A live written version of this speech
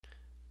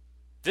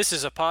This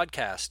is a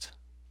podcast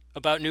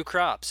about new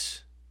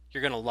crops. You're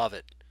going to love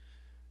it.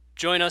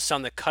 Join us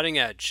on The Cutting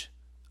Edge,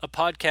 a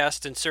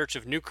podcast in search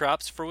of new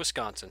crops for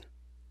Wisconsin.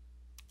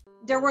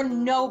 There were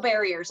no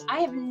barriers.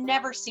 I have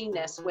never seen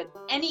this with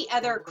any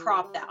other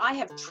crop that I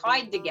have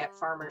tried to get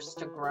farmers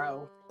to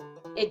grow.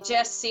 It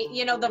just,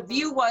 the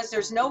view was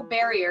there's no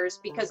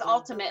barriers because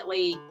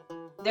ultimately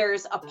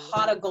there's a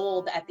pot of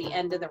gold at the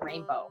end of the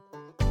rainbow.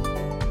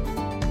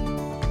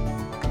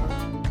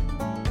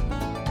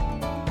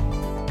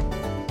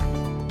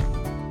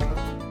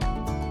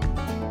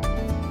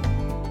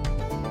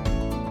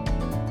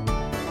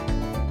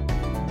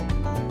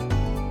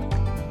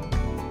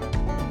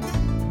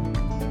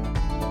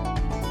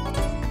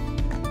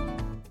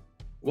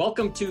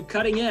 Welcome to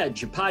Cutting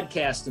Edge, a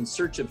podcast in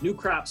search of new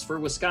crops for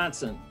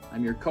Wisconsin.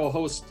 I'm your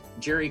co-host,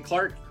 Jerry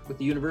Clark, with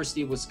the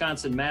University of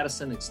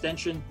Wisconsin-Madison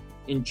Extension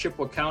in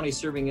Chippewa County,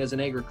 serving as an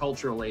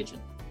agricultural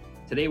agent.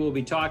 Today we'll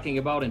be talking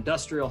about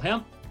industrial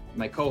hemp.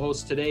 My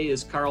co-host today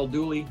is Carl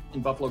Dooley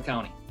in Buffalo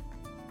County.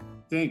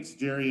 Thanks,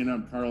 Jerry, and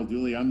I'm Carl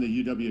Dooley. I'm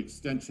the UW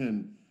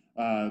Extension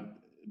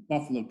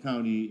Buffalo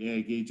County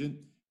Ag Agent.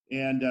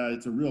 And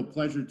it's a real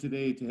pleasure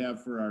today to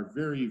have for our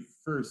very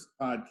first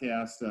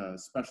podcast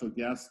special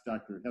guest,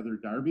 Dr. Heather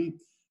Darby.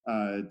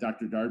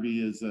 Dr.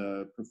 Darby is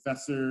a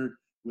professor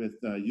with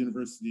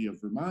University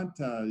of Vermont,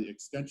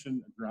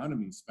 Extension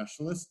Agronomy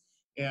Specialist.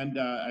 And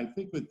I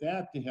think with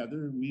that,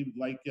 Heather, we would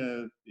like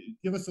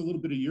give us a little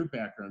bit of your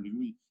background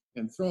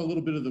and throw a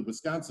little bit of the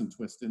Wisconsin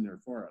twist in there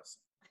for us.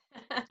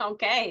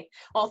 Okay.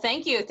 Well,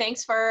 thank you.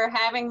 Thanks for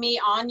having me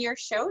on your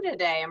show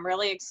today. I'm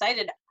really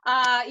excited.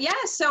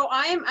 So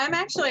I'm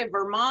actually a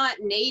Vermont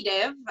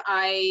native.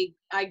 I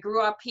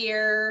grew up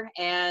here,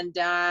 and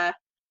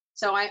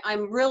so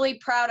I'm really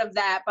proud of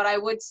that. But I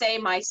would say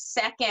my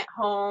second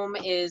home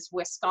is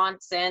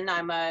Wisconsin.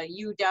 I'm a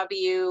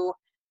UW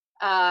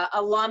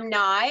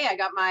alumni. I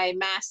got my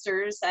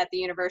master's at the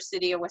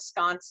University of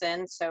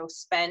Wisconsin, so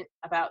spent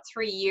about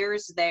 3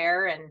 years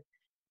there, and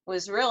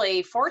was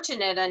really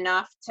fortunate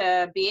enough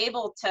to be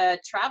able to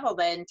travel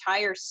the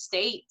entire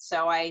state.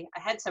 So I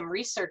had some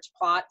research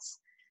plots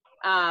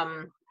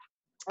at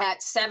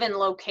 7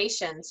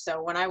 locations.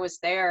 So when I was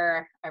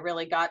there, I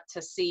really got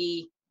to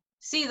see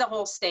the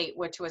whole state,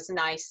 which was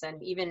nice,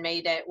 and even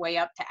made it way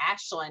up to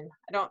Ashland.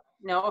 I don't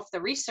know if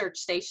the research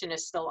station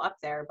is still up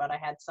there, but I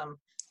had some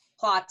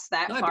plots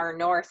that far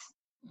north.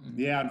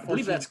 Yeah, I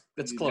believe that's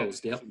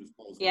closed. Yep.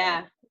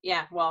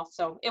 Yeah. Well,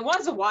 so it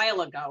was a while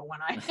ago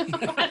when I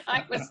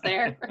was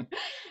there,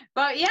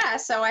 but yeah.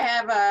 So I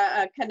have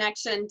a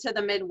connection to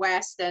the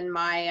Midwest, and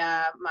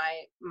my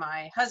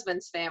my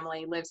husband's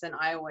family lives in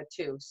Iowa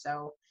too.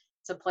 So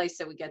it's a place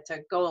that we get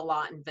to go a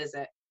lot and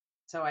visit.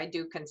 So I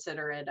do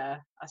consider it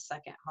a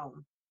second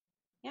home.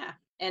 Yeah.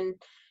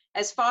 And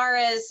as far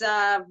as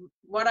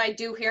what I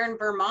do here in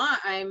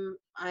Vermont, I'm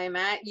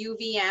at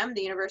UVM,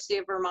 the University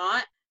of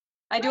Vermont.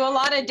 I do a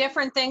lot of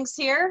different things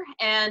here,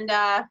 and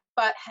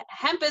but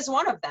hemp is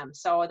one of them.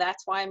 So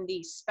that's why I'm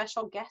the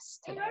special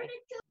guest today.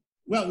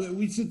 Well,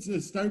 we should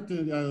start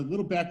a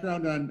little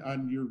background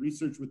on your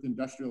research with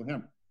industrial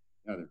hemp,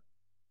 Heather.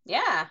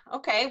 Yeah.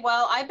 Okay.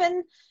 Well, I've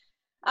been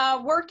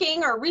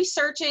working or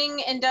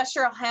researching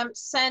industrial hemp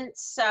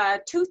since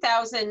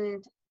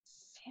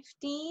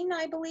 2015,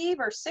 I believe,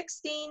 or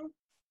 16. I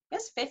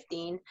guess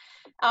 15.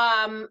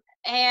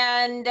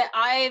 And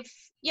I've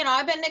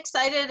been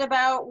excited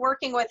about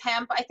working with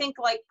hemp. I think,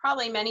 like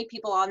probably many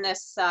people on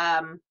this,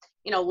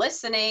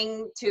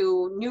 listening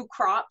to new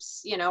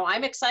crops,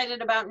 I'm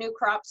excited about new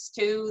crops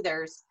too.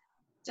 There's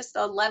just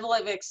a level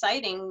of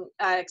excitement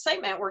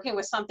working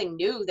with something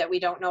new that we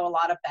don't know a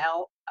lot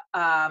about.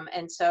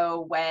 And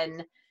so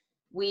when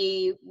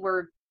we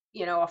were,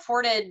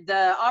 afforded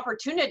the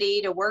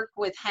opportunity to work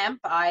with hemp,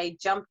 I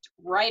jumped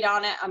right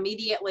on it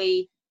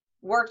immediately,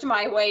 worked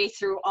my way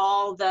through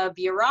all the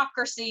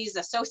bureaucracies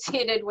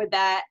associated with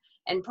that,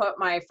 and put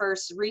my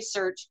first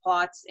research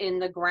plots in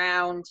the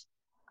ground.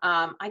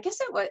 I guess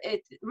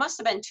it must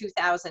have been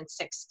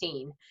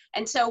 2016.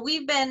 And so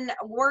we've been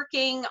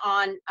working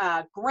on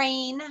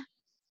grain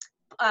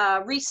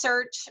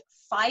research,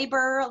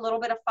 fiber, a little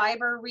bit of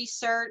fiber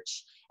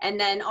research, and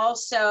then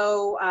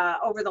also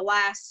over the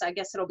last, I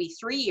guess it'll be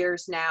 3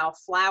 years now,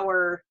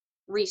 flower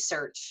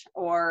research,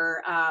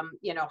 or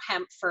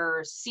hemp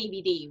for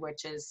CBD,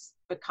 which has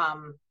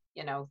become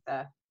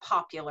the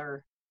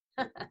popular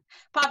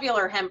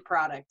hemp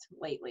product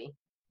lately.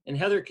 And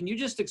Heather, can you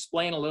just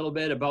explain a little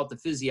bit about the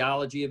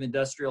physiology of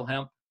industrial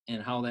hemp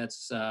and how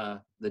that's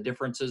the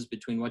differences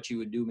between what you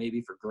would do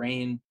maybe for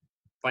grain,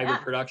 fiber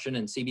production,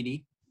 and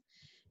CBD?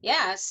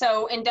 Yeah,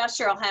 so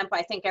industrial hemp,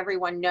 I think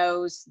everyone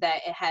knows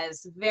that it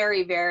has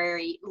very,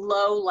 very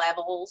low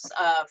levels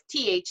of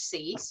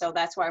THC. So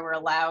that's why we're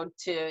allowed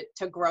to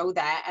grow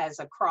that as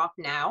a crop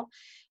now.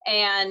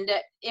 And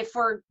if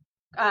we're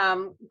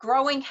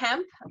growing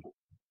hemp,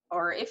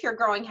 or if you're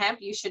growing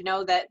hemp, you should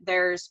know that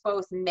there's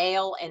both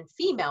male and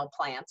female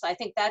plants. I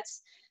think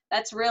that's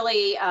That's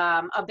really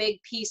a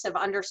big piece of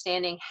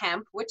understanding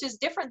hemp, which is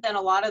different than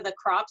a lot of the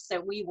crops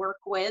that we work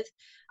with.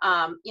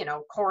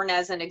 Corn,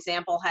 as an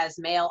example, has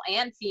male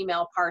and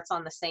female parts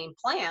on the same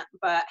plant,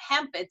 but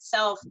hemp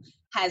itself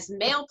has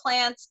male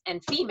plants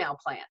and female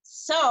plants.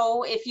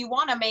 So if you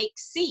want to make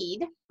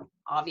seed,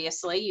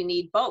 obviously you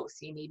need both.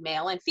 You need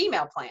male and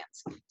female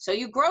plants. So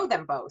you grow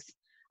them both.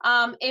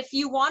 If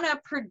you want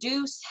to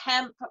produce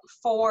hemp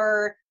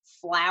for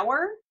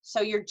flower,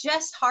 so you're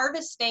just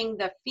harvesting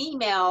the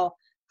female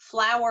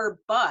flower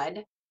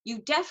bud, you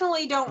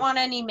definitely don't want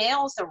any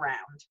males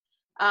around.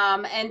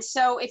 And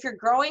so if you're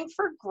growing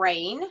for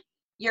grain,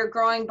 you're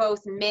growing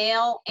both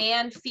male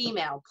and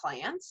female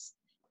plants,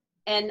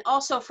 and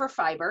also for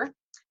fiber.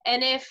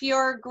 And if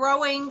you're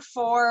growing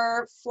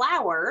for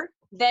flower,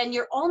 then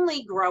you're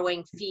only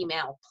growing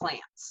female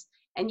plants.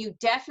 And you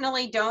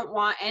definitely don't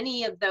want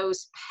any of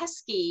those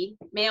pesky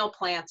male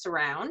plants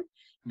around,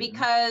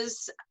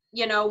 because,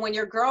 when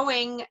you're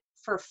growing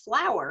for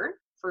flower,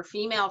 for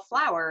female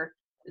flower,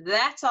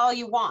 that's all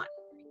you want.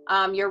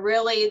 You're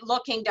really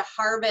looking to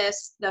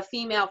harvest the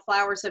female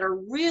flowers that are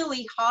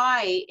really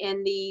high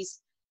in these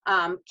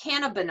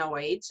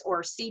cannabinoids,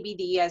 or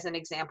CBD as an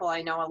example.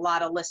 I know a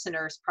lot of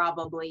listeners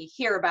probably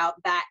hear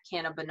about that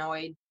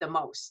cannabinoid the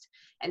most.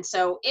 And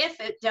so if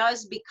it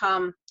does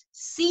become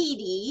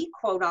seedy,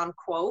 quote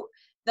unquote,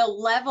 the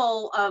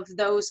level of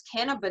those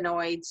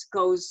cannabinoids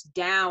goes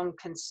down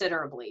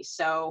considerably.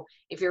 So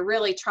if you're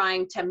really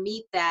trying to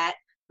meet that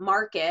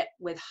market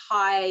with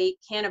high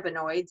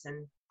cannabinoids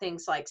and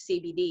things like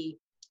CBD,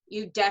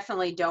 you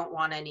definitely don't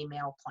want any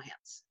male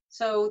plants.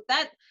 So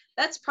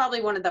that's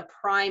probably one of the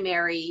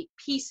primary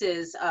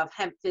pieces of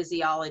hemp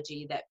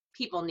physiology that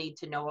people need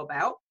to know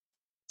about.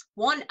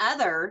 One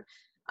other,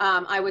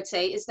 I would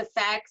say, is the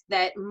fact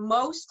that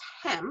most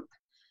hemp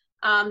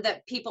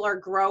that people are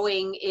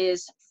growing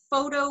is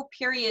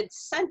photoperiod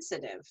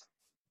sensitive,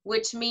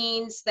 which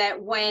means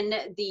that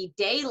when the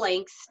day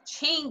length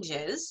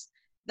changes,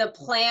 the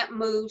plant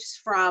moves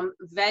from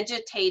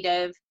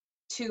vegetative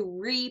to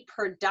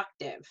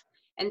reproductive.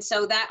 And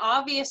so that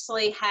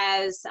obviously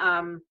has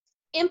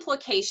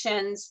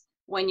implications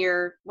when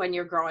you're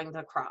growing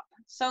the crop.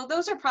 So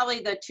those are probably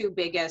the two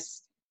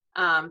biggest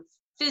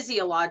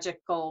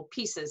physiological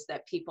pieces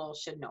that people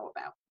should know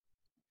about.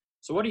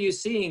 So what are you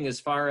seeing as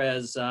far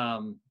as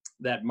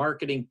that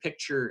marketing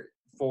picture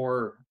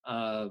for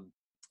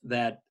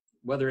that,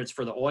 whether it's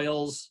for the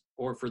oils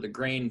or for the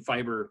grain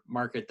fiber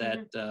market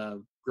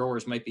that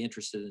growers might be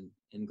interested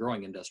in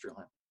growing industrial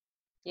hemp?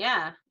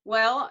 Yeah,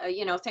 well,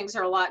 things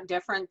are a lot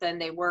different than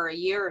they were a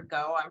year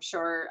ago. I'm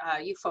sure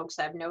you folks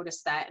have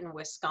noticed that in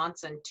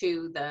Wisconsin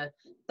too.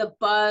 The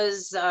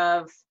buzz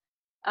of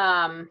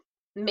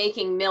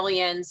making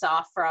millions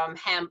off from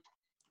hemp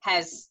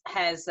has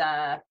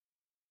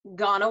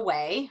gone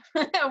away.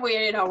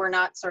 We're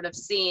not sort of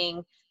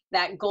seeing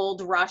that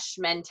gold rush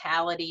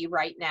mentality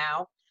right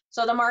now.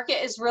 So the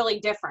market is really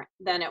different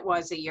than it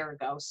was a year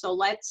ago. So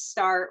let's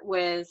start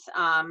with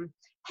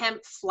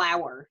hemp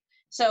flower.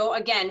 So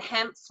again,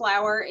 hemp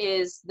flower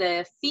is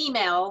the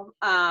female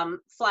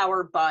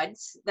flower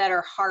buds that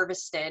are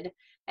harvested,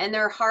 and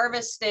they're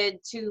harvested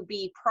to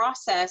be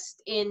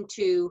processed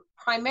into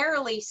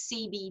primarily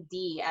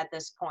CBD at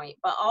this point,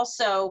 but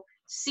also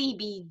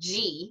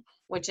CBG,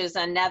 which is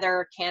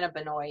another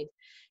cannabinoid.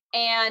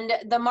 And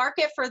the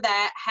market for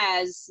that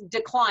has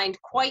declined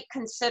quite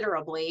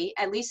considerably,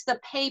 at least the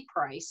pay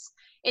price.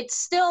 It's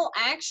still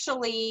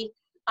actually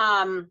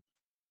a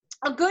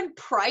good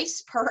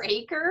price per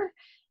acre.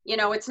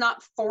 It's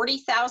not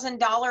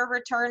 $40,000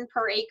 return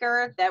per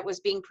acre that was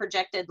being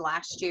projected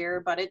last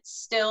year, but it's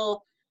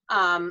still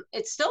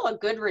a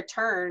good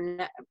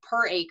return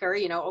per acre,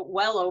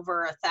 well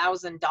over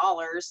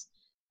 $1,000.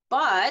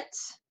 But,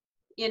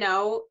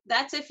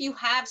 that's if you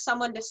have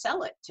someone to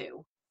sell it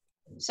to.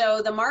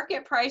 So the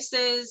market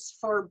prices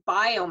for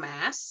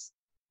biomass,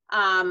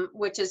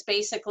 which is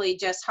basically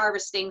just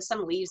harvesting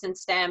some leaves and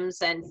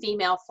stems and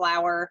female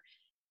flower,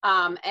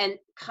 and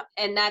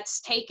that's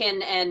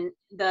taken and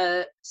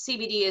the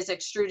CBD is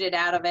extruded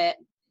out of it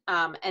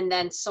and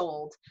then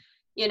sold.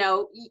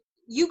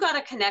 You got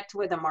to connect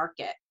with a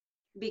market,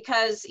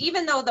 because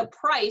even though the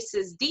price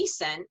is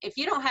decent, if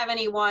you don't have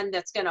anyone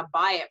that's going to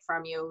buy it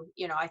from you,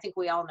 I think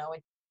we all know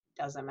it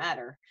doesn't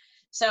matter.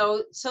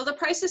 So the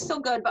price is still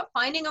good, but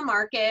finding a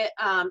market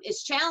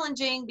is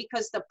challenging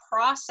because the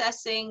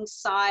processing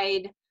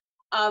side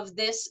of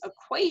this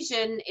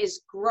equation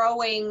is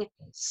growing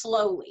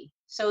slowly.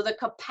 So the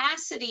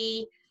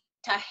capacity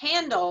to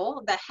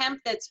handle the hemp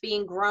that's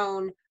being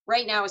grown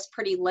right now is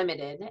pretty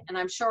limited. And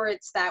I'm sure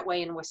it's that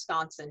way in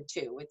Wisconsin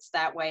too. It's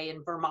that way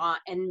in Vermont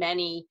and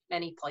many,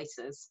 many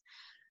places.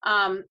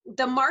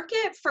 The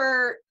market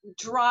for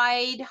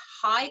dried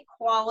high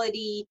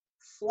quality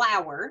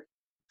flower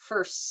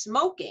for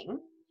smoking.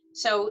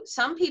 So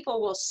some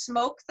people will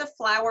smoke the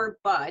flower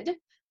bud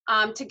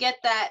to get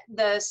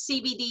the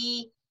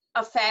CBD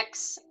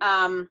effects,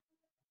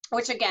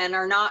 which again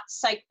are not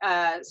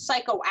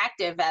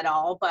psychoactive at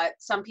all, but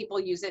some people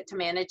use it to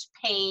manage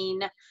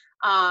pain.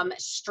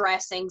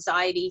 stress,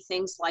 anxiety,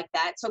 things like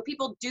that. So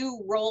people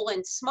do roll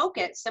and smoke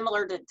it,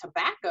 similar to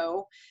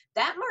tobacco.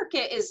 That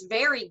market is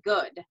very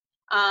good.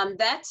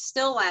 That's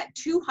still at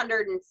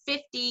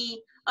 $250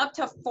 up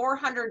to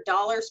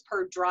 $400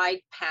 per dried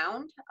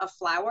pound of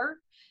flower.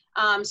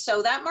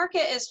 So that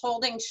market is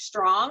holding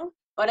strong.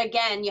 But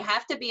again, you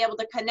have to be able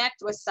to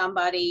connect with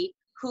somebody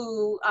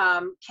who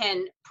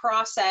can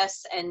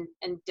process and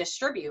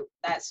distribute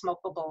that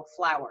smokable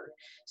flower.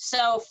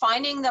 So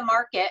finding the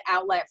market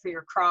outlet for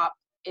your crop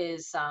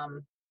is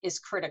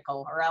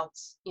critical, or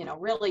else,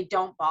 really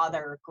don't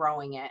bother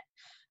growing it,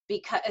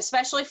 because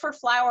especially for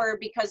flower,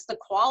 because the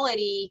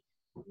quality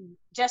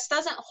just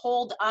doesn't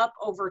hold up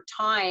over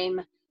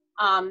time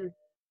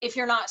if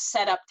you're not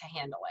set up to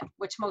handle it,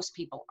 which most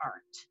people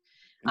aren't.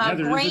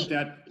 And Heather, isn't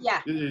that, yeah,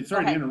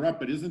 sorry to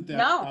interrupt, but isn't that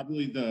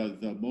probably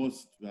the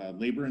most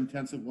labor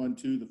intensive one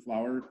too, the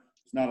flower?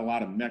 There's not a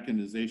lot of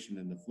mechanization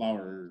in the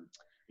flower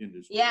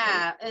industry.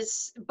 Yeah, right?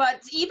 But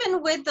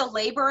even with the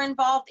labor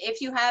involved, if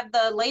you have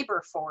the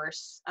labor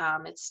force,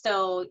 it's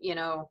still,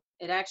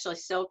 it actually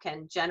still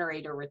can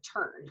generate a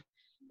return.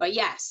 But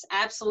yes,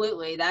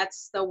 absolutely,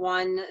 that's the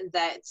one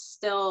that's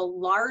still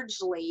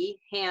largely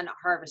hand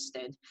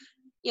harvested.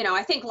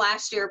 I think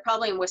last year,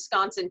 probably in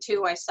Wisconsin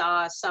too, I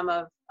saw some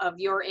of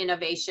your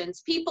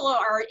innovations. People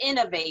are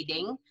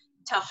innovating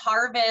to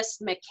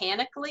harvest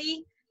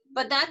mechanically,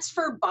 but that's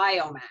for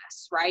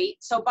biomass, right?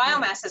 So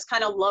biomass is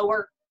kind of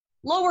lower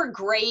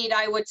grade,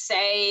 I would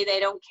say. They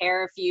don't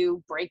care if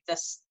you break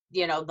this,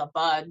 the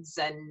buds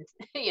and,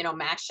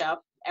 mash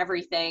up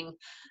everything.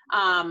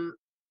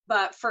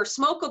 But for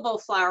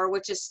smokable flower,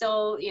 which is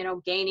still,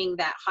 gaining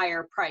that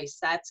higher price,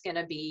 that's going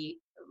to be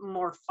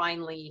more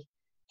finely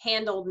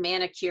handled,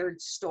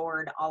 manicured,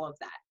 stored, all of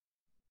that.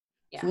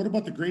 Yeah. So what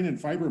about the grain and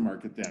fiber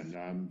market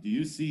then? Do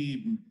you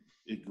see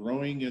it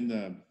growing in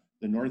the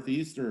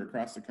Northeast or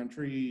across the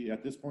country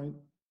at this point?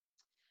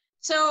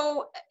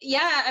 So,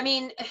 yeah, I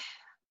mean,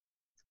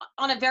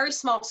 on a very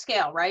small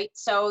scale, right?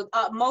 So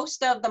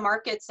most of the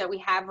markets that we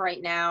have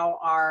right now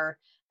are,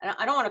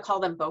 I don't want to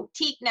call them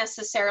boutique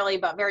necessarily,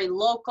 but very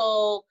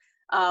local,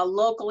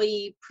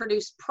 locally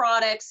produced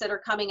products that are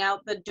coming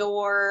out the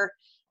door.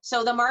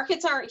 So the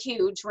markets aren't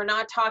huge. We're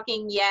not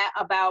talking yet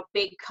about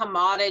big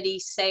commodity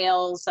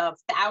sales of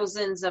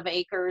thousands of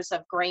acres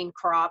of grain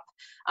crop,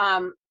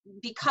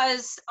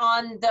 because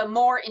on the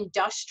more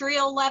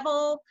industrial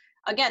level,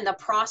 again, the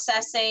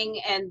processing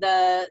and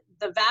the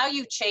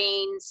value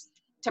chains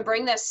to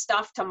bring this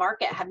stuff to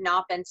market have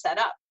not been set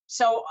up.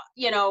 So,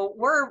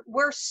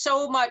 we're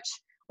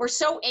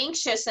so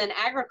anxious in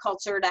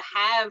agriculture to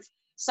have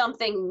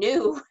something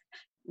new,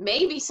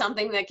 maybe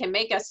something that can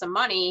make us some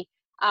money.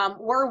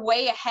 We're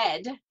way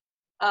ahead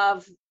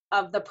of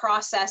the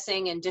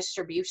processing and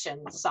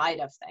distribution side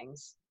of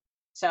things.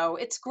 So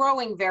it's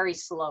growing very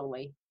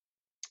slowly.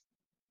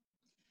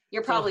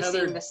 You're probably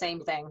seeing the same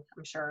thing,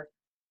 I'm sure.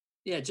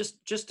 Yeah,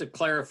 just to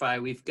clarify,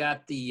 we've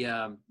got the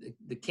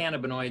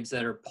cannabinoids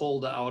that are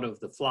pulled out of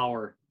the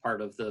flower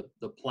part of the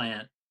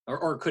plant,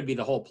 or it could be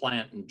the whole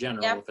plant in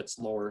general. Yep. If it's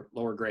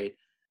lower grade.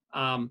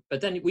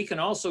 But then we can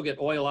also get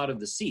oil out of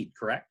the seed,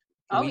 correct?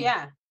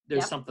 Yeah.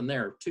 There's something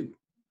there too.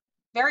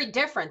 Very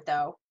different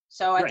though.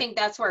 So I think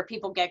that's where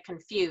people get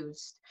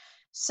confused.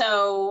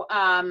 So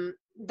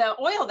the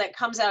oil that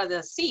comes out of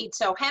the seed,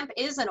 so hemp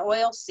is an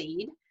oil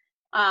seed,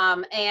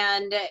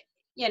 and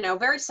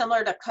very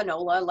similar to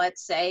canola,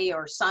 let's say,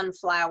 or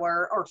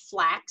sunflower or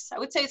flax. I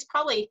would say it's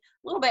probably a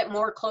little bit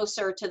more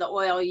closer to the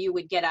oil you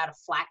would get out of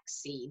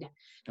flaxseed.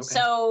 Okay.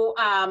 So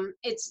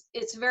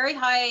it's very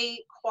high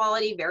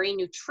quality, very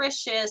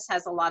nutritious,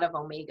 has a lot of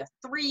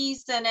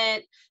omega-3s in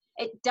it.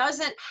 It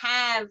doesn't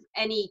have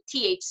any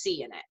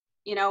THC in it.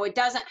 It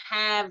doesn't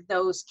have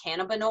those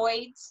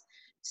cannabinoids.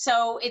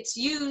 So it's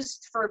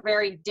used for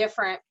very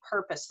different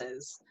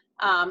purposes.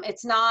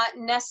 It's not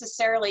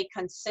necessarily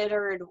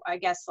considered, I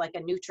guess, like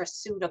a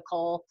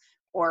nutraceutical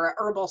or a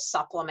herbal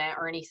supplement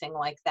or anything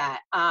like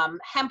that.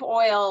 Hemp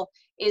oil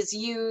is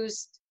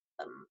used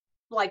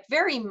like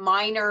very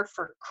minor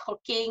for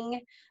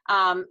cooking.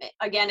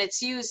 Again,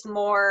 it's used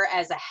more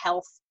as a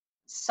health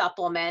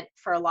supplement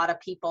for a lot of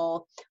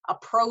people, a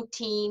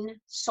protein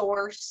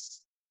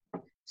source.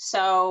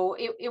 So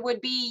it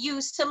would be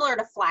used similar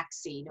to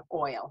flaxseed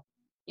oil.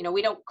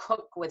 We don't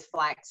cook with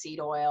flaxseed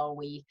oil.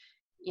 We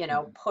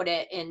put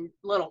it in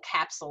little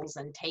capsules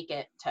and take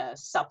it to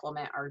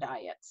supplement our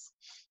diets.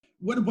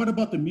 What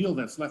about the meal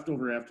that's left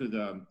over after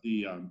the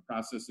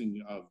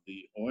processing of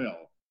the oil?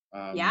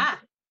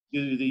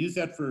 Do they use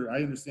that for, I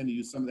understand they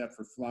use some of that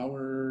for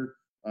flour.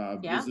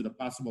 Is it a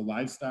possible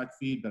livestock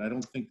feed? But I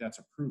don't think that's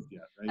approved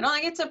yet, right? I don't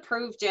think it's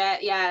approved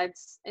yet. Yeah,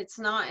 it's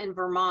not in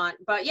Vermont.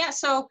 But yeah,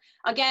 so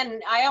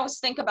again, I always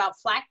think about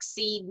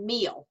flaxseed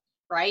meal,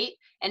 right?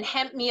 And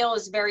hemp meal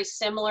is very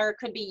similar.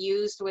 Could be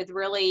used with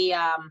really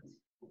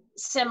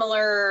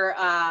similar,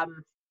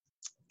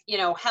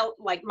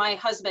 like my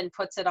husband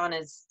puts it on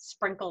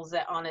sprinkles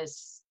it on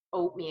his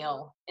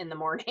oatmeal in the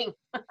morning.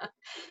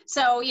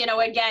 So,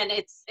 again,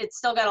 it's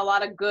still got a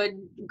lot of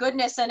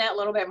goodness in it, a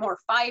little bit more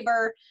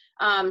fiber.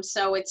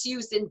 So it's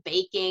used in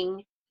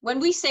baking. When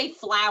we say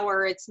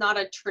flour, it's not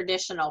a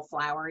traditional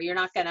flour. You're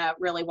not going to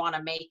really want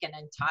to make an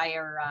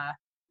entire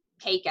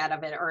cake out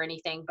of it or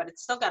anything, but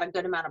it's still got a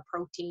good amount of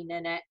protein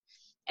in it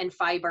and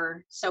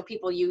fiber. So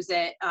people use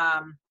it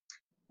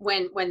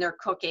when they're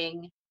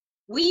cooking.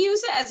 We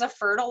use it as a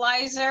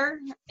fertilizer.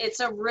 It's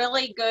a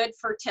really good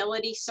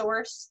fertility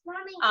source.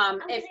 Mommy, I'm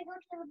gonna go to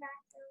the bathroom.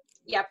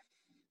 Yep.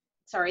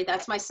 Sorry,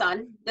 that's my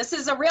son. This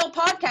is a real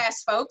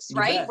podcast, folks, You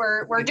right? bet.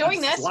 We're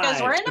doing this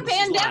because we're in a It's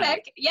live.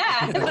 pandemic.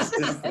 Yeah.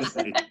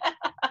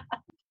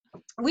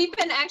 We've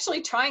been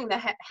actually trialing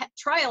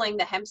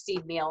the hemp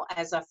seed meal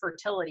as a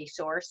fertility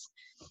source.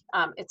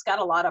 It's got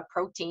a lot of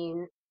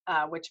protein,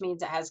 which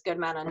means it has a good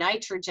amount of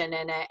nitrogen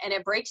in it, and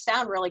it breaks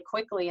down really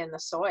quickly in the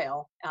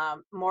soil,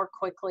 more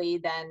quickly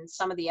than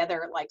some of the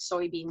other, like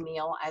soybean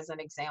meal as an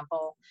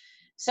example.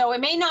 So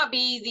it may not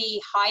be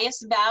the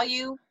highest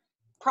value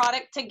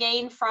product to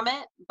gain from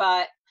it,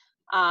 but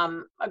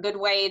a good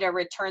way to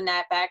return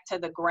that back to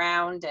the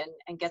ground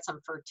and get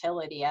some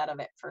fertility out of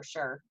it for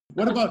sure.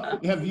 What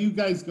about, have you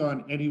guys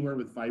gone anywhere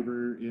with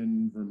fiber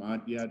in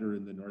Vermont yet or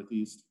in the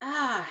Northeast?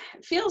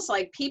 It feels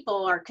like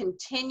people are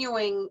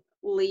continually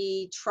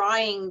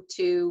trying.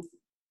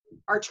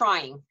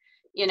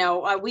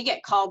 We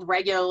get called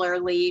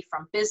regularly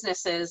from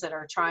businesses that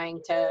are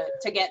trying to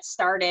get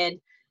started.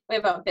 We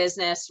have a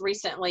business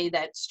recently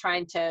that's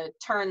trying to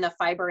turn the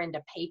fiber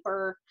into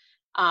paper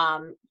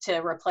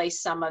to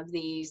replace some of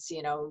these,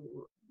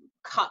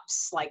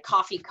 cups, like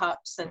coffee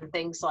cups and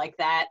things like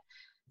that.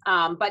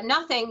 But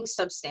nothing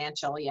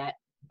substantial yet.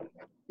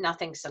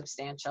 Nothing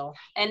substantial.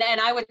 And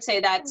I would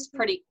say that's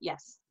pretty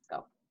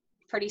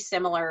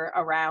similar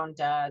around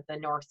the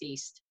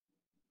Northeast.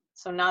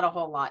 So not a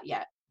whole lot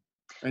yet.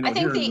 I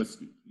know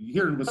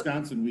here in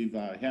Wisconsin, we've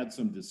had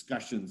some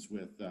discussions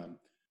with a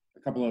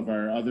couple of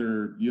our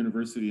other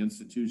university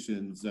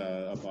institutions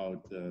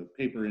about the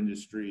paper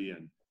industry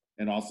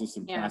and also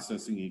some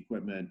processing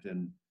equipment.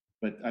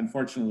 But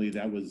unfortunately,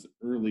 that was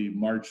early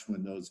March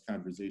when those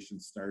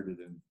conversations started,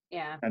 and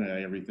kind of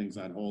everything's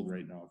on hold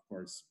right now, of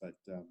course. But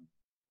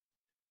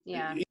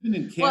even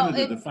in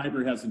Canada, the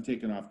fiber hasn't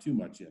taken off too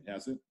much yet,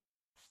 has it?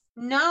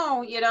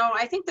 No,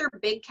 I think they're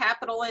big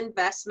capital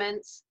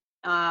investments.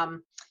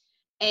 And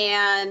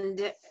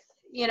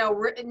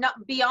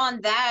not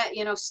beyond that,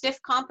 stiff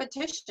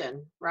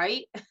competition,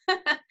 right?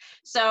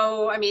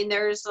 So, I mean,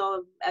 there's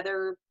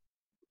other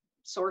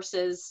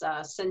sources,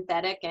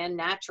 synthetic and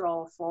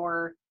natural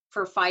for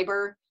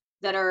fiber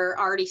that are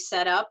already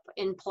set up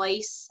in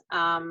place.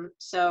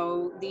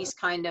 So these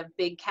kind of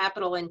big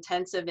capital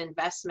intensive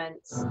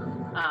investments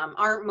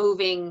aren't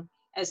moving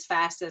as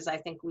fast as I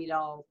think we'd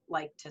all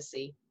like to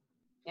see.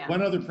 Yeah.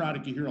 One other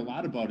product you hear a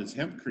lot about is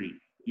hempcrete.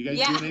 You guys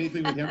doing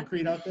anything with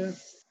hempcrete out there?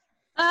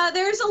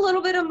 There's a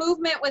little bit of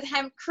movement with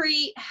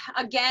hempcrete.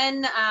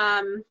 Again,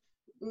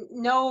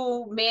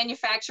 no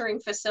manufacturing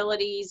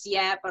facilities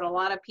yet, but a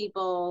lot of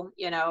people,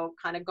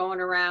 kind of going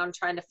around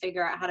trying to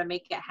figure out how to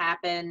make it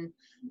happen.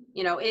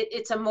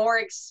 It's a more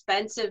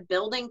expensive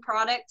building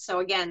product. So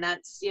again,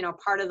 that's,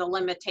 part of the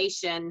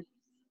limitation.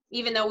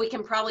 Even though we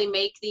can probably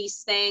make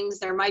these things,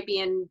 there might be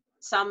in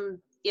some,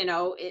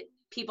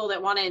 people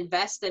that want to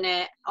invest in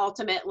it.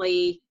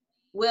 Ultimately,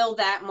 will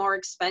that more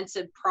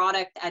expensive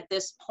product at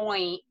this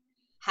point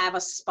have a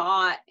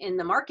spot in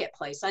the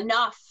marketplace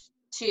enough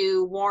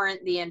to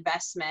warrant the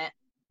investment?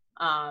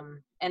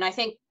 And I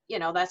think,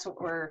 that's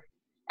what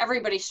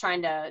everybody's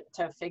trying to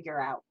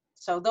figure out.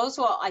 So those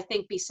will, I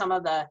think, be some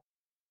of the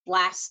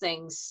last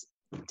things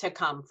to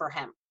come for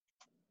hemp.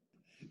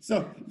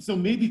 So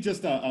maybe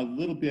just a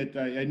little bit,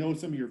 I know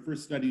some of your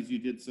first studies, you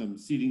did some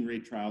seeding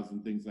rate trials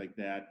and things like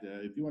that.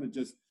 If you want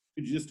to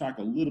could you just talk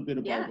a little bit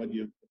about what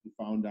you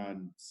found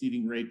on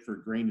seeding rate for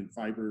grain and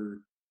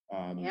fiber?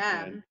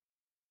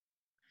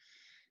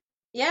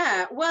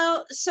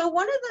 Well, so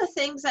one of the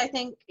things I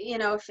think,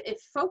 if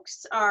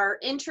folks are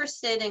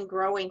interested in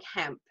growing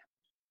hemp,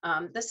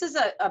 this is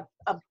a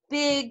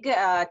big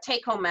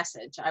take-home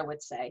message, I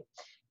would say,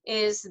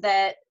 is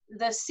that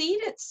the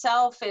seed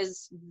itself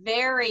is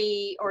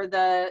the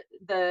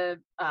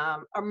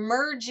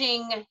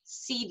emerging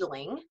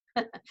seedling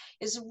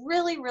is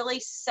really, really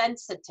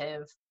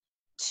sensitive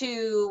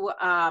to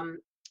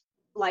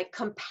like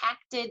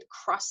compacted,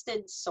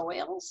 crusted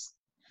soils.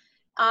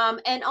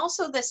 And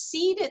also the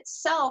seed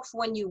itself,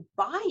 when you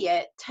buy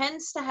it,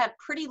 tends to have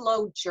pretty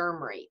low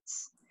germ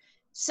rates.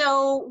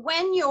 So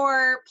when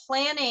you're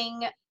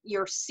planning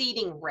your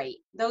seeding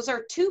rate, those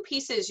are two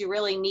pieces you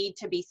really need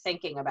to be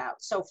thinking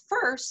about. So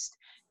first,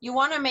 you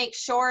want to make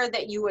sure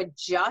that you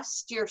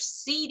adjust your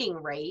seeding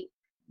rate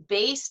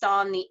based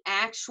on the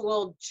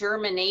actual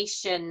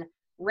germination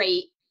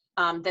rate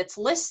that's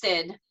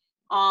listed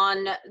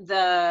on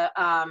the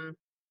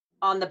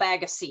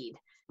bag of seed.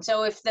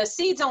 So if the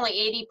seed's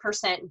only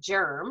 80%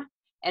 germ,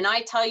 and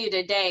I tell you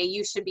today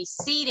you should be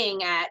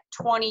seeding at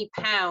 20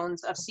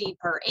 pounds of seed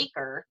per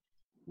acre,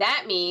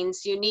 that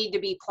means you need to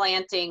be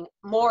planting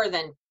more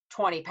than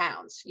 20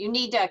 pounds. You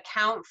need to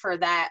account for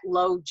that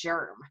low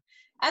germ.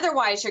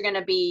 Otherwise, you're going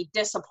to be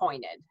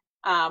disappointed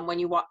when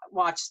you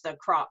watch the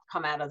crop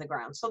come out of the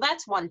ground. So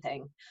that's one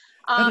thing.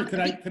 Heather, could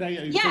I,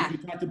 yeah. since we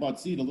talked about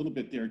seed a little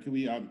bit there, can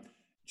we,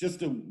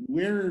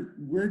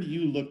 where do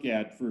you look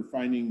at for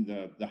finding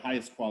the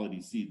highest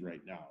quality seed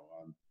right now?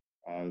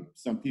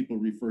 Some people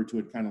refer to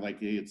it kind of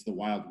like, hey, it's the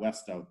Wild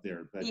West out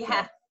there, but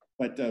yeah.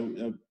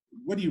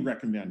 What do you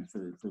recommend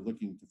for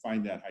looking to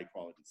find that high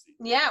quality seed?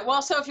 Yeah,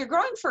 well, so if you're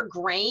growing for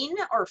grain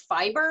or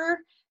fiber,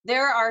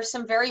 there are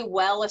some very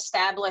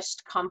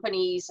well-established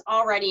companies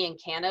already in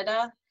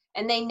Canada,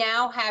 and they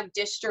now have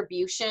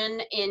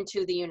distribution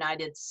into the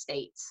United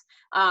States.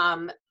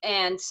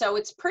 And so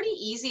it's pretty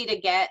easy to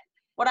get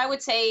what I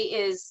would say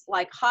is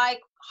like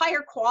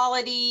higher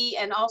quality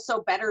and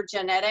also better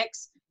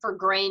genetics for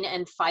grain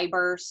and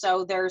fiber.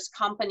 So there's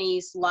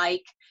companies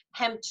like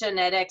Hemp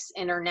Genetics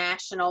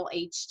International,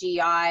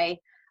 HGI.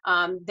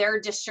 They're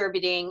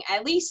distributing,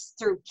 at least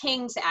through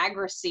King's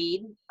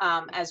AgriSeed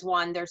as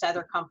one. There's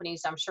other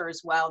companies I'm sure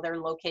as well. They're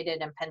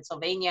located in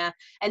Pennsylvania.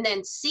 And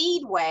then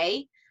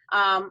Seedway,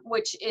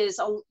 which is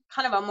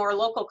kind of a more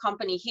local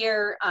company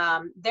here.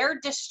 They're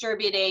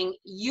distributing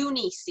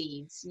Uni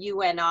Seeds,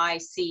 UNI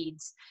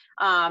seeds,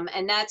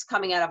 and that's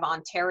coming out of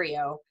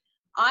Ontario.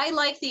 I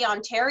like the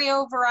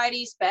Ontario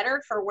varieties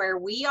better for where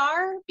we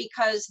are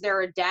because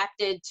they're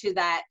adapted to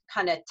that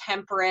kind of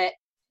temperate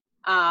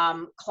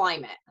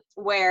climate,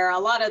 where a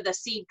lot of the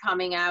seed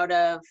coming out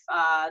of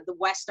the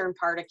western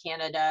part of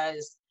Canada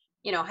is,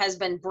 has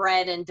been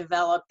bred and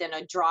developed in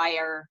a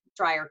drier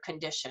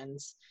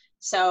conditions.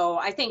 So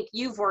I think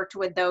you've worked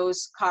with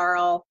those,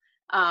 Carl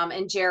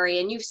and Jerry,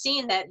 and you've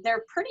seen that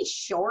they're pretty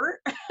short.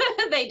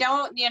 They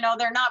don't,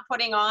 they're not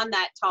putting on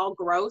that tall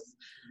growth.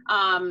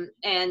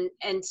 And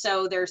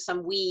so there's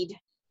some weed,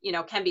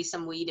 can be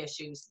some weed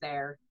issues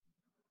there.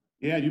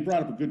 Yeah, you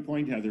brought up a good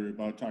point, Heather,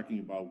 about talking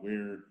about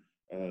where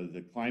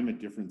the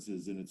climate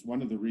differences. And it's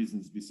one of the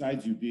reasons,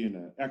 besides you being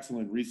an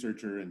excellent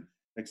researcher and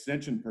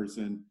extension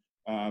person,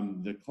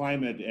 the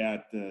climate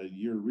at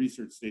your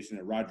research station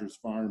at Rogers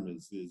Farm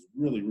is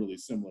really, really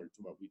similar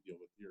to what we deal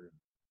with here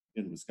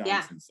in Wisconsin.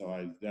 Yeah.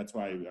 So that's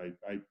why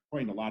I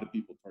point a lot of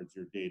people towards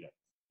your data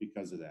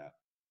because of that.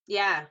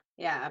 Yeah,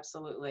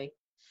 absolutely.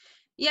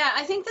 Yeah,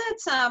 I think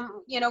that's,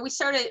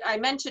 I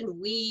mentioned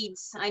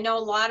weeds. I know a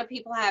lot of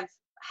people have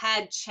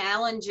had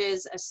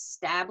challenges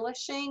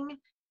establishing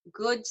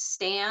good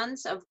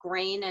stands of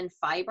grain and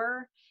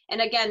fiber.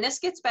 And again, this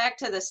gets back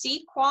to the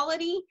seed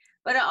quality,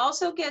 but it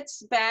also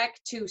gets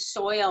back to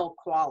soil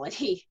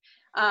quality.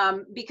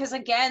 Because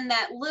again,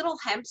 that little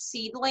hemp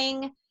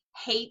seedling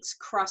hates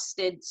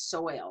crusted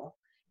soil.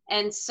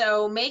 And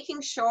so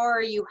making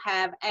sure you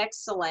have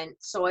excellent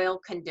soil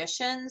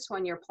conditions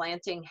when you're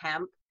planting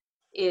hemp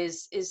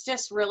is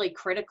just really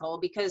critical,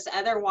 because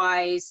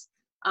otherwise,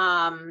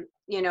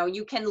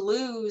 you can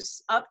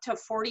lose up to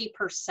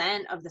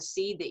 40% of the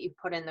seed that you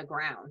put in the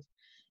ground.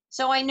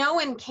 So I know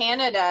in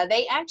Canada,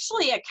 they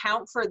actually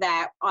account for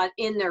that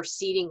in their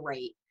seeding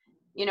rate,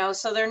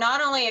 so they're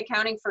not only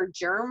accounting for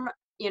germ,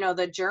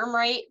 the germ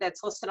rate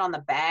that's listed on the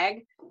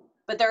bag,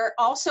 but they're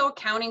also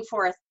accounting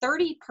for a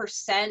 30%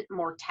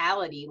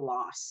 mortality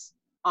loss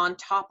on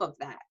top of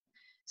that.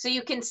 So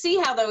you can see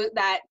how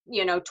that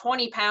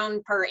 20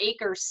 pound per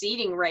acre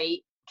seeding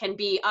rate can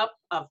be up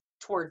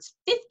towards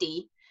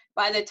 50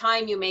 by the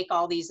time you make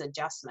all these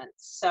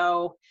adjustments.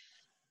 So,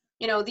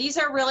 these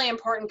are really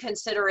important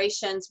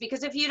considerations,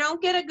 because if you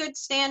don't get a good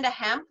stand of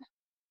hemp,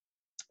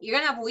 you're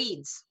gonna have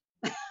weeds.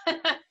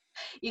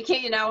 You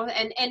can't,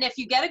 and if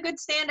you get a good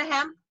stand of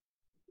hemp,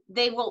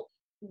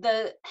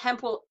 the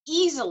hemp will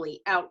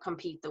easily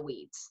outcompete the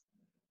weeds.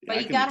 Yeah,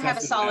 but you got to have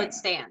a solid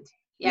stand.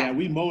 Yeah,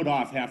 we mowed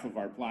off half of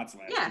our plots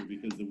last year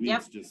because the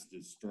weeds just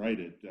destroyed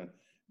it.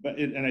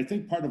 And I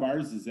think part of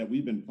ours is that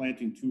we've been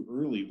planting too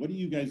early. What do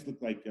you guys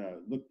look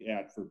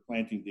at for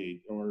planting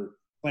date or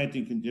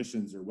planting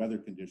conditions or weather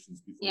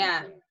conditions before?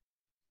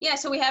 Yeah,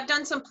 so we have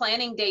done some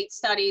planting date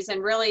studies,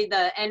 and really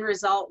the end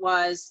result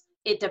was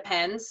it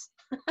depends.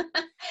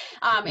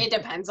 It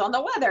depends on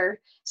the weather.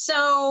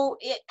 So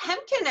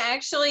hemp can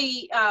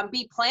actually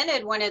be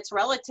planted when it's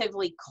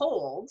relatively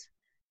cold,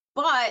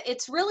 but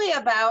it's really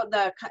about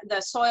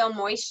the soil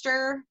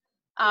moisture,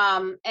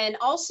 and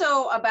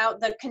also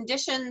about the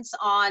conditions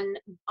on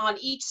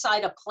each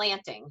side of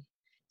planting.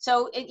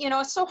 So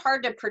it's so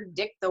hard to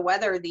predict the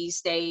weather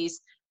these days.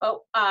 But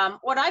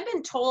what I've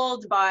been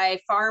told by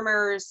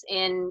farmers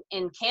in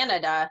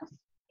Canada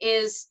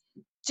is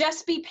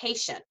just be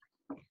patient.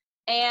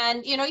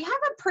 And, you have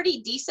a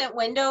pretty decent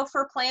window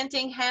for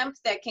planting hemp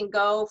that can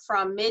go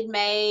from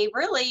mid-May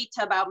really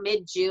to about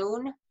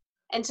mid-June.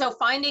 And so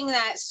finding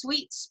that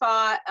sweet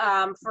spot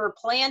for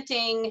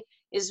planting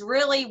is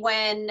really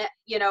when,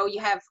 you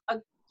have a,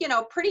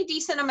 pretty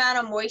decent amount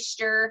of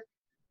moisture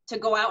to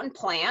go out and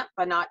plant,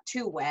 but not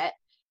too wet.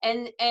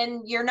 And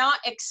you're not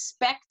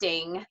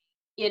expecting,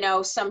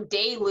 some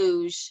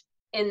deluge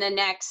in the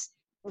next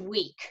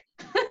week.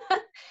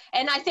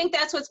 And I think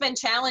that's what's been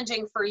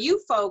challenging for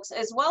you folks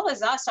as well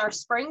as us. Our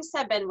springs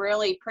have been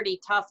really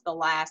pretty tough the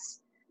last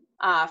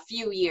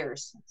few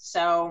years.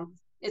 So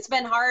it's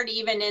been hard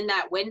even in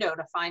that window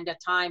to find a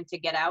time to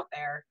get out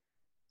there.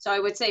 So I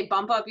would say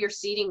bump up your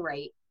seeding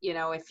rate,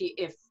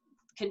 if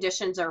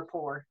conditions are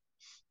poor.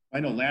 I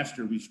know last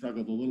year we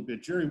struggled a little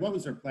bit. Jerry, what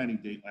was our planting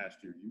date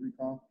last year? Do you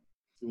recall?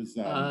 It was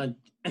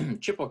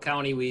Chippewa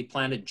County. We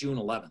planted June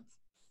 11th.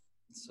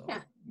 So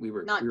yeah, we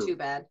were not too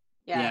bad.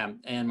 Yeah.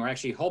 And we're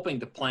actually hoping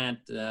to plant,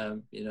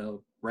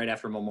 right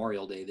after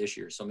Memorial Day this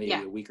year. So maybe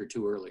a week or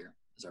two earlier.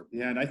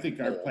 And I think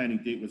our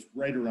planting date was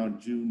right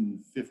around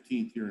June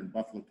 15th here in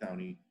Buffalo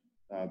County,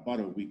 about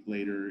a week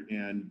later.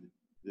 And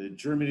it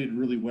germinated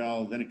really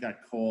well. Then it got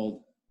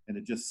cold and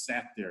it just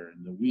sat there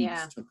and the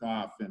weeds took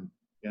off. And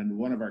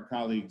one of our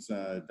colleagues,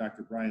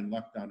 Dr. Brian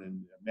Luck down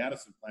in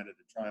Madison, planted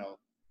a trial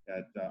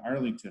at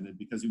Arlington. And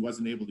because he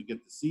wasn't able to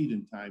get the seed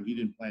in time, he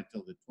didn't plant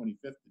till the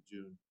 25th of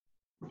June.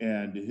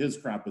 And his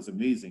crop was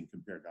amazing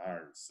compared to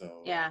ours.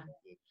 So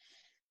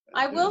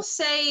I will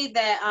say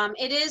that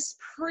it is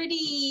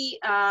pretty,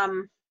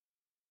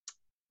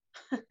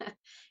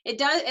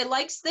 it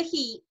likes the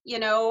heat,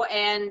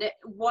 and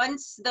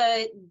once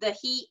the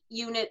heat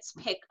units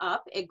pick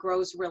up, it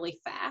grows really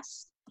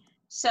fast.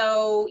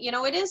 So,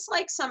 it is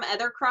like some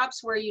other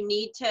crops where you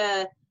need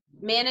to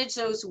manage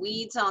those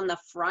weeds on the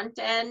front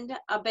end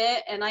a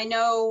bit. And I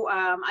know,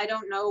 I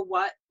don't know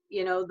what,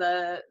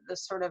 the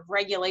sort of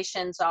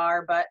regulations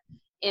are, but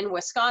in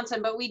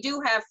Wisconsin, but we do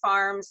have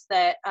farms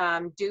that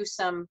do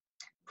some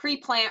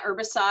pre-plant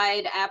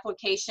herbicide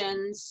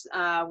applications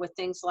with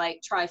things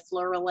like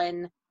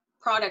trifluralin,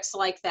 products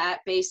like that,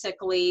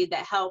 basically,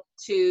 that help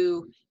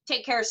to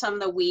take care of some of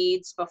the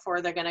weeds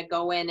before they're going to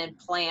go in and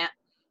plant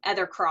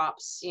other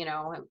crops.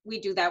 We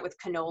do that with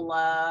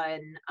canola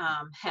and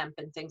hemp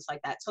and things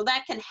like that. So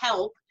that can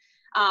help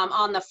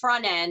on the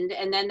front end,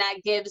 and then that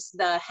gives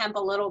the hemp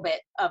a little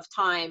bit of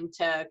time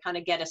to kind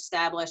of get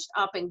established,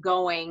 up and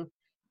going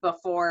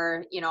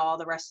before all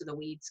the rest of the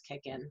weeds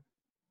kick in.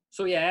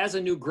 So as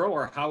a new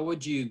grower, how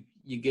would you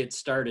get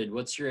started?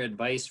 What's your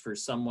advice for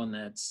someone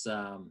that's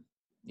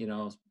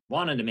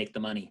wanting to make the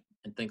money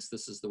and thinks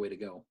this is the way to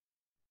go?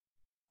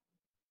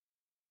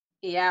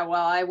 Yeah,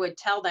 well, I would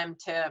tell them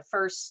to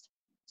first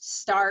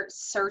start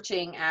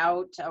searching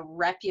out a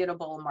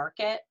reputable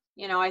market.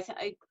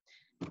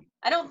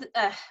 I don't,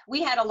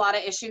 we had a lot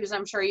of issues,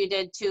 I'm sure you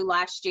did too,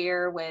 last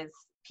year, with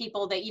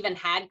people that even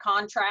had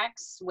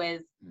contracts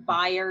with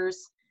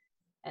buyers,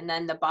 and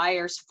then the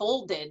buyers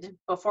folded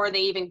before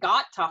they even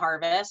got to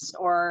harvest.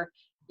 Or,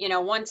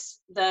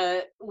 once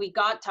we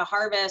got to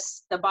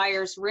harvest, the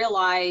buyers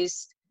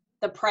realized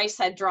the price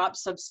had dropped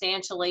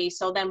substantially,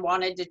 so then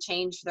wanted to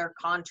change their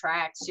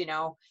contracts,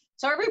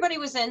 So everybody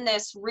was in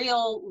this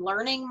real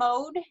learning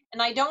mode.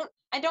 And I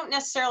don't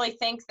necessarily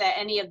think that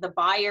any of the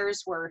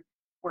buyers were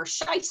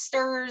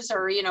shysters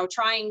or,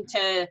 trying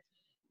to,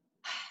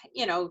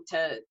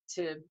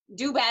 to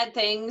do bad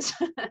things.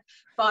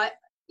 But,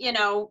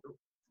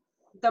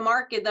 the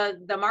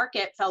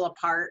market fell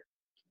apart.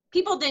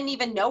 People didn't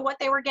even know what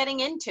they were getting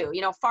into,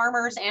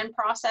 farmers and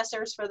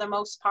processors for the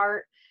most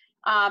part.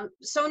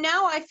 So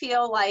now I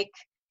feel like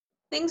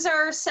things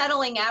are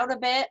settling out a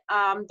bit.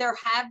 There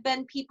have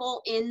been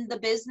people in the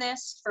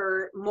business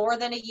for more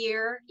than a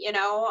year,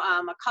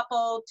 a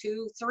couple,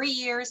 2, 3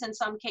 years in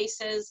some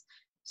cases.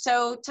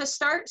 So to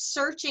start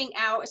searching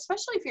out,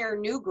 especially if you're a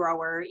new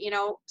grower,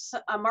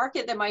 a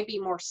market that might be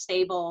more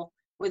stable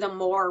with a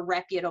more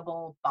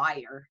reputable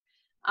buyer.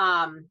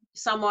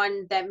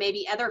 Someone that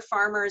maybe other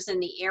farmers in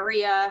the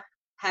area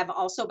have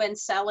also been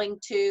selling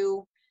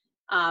to.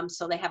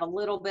 So they have a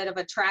little bit of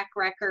a track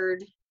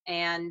record,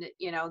 and,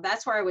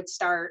 that's where I would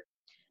start.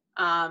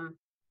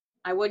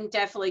 I wouldn't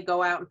definitely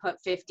go out and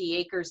put 50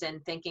 acres in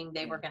thinking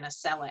they were going to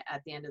sell it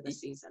at the end of the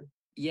season.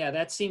 Yeah,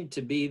 that seemed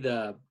to be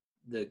the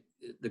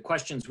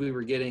questions we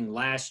were getting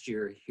last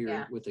year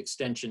here with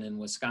Extension in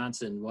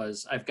Wisconsin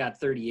was, I've got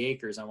 30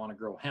 acres, I want to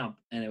grow hemp.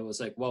 And it was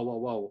like,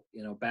 whoa,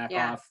 back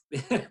off.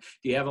 Do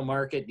you have a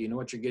market? Do you know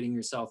what you're getting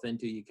yourself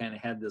into? You kind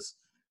of had this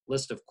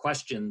list of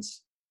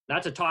questions,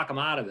 not to talk them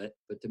out of it,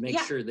 but to make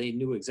sure they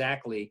knew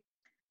exactly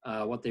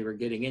what they were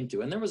getting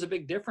into. And there was a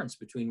big difference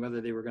between whether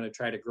they were going to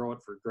try to grow it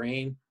for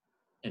grain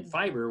and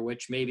fiber,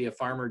 which maybe a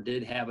farmer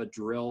did have a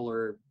drill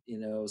or,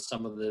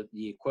 some of the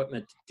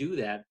equipment to do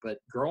that, but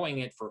growing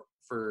it for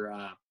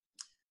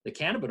the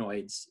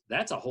cannabinoids,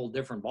 that's a whole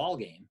different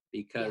ballgame,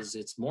 because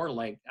it's more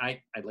like,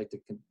 I'd like to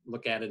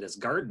look at it as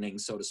gardening,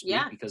 so to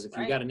speak, because if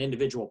you've got an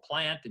individual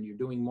plant and you're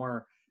doing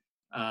more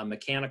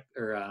mechanic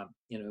or,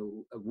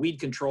 weed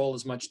control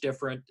is much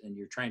different, and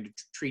you're trying to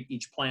treat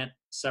each plant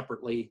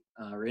separately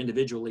or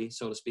individually,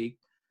 so to speak.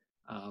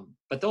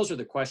 But those are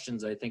the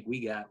questions I think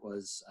we got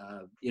was,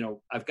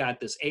 I've got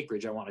this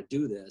acreage, I want to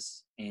do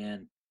this.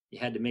 And you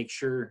had to make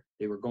sure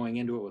they were going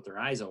into it with their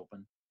eyes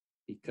open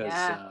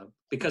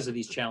because of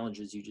these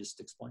challenges you just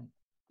explained.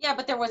 Yeah,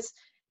 but there was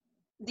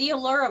the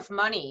allure of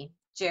money,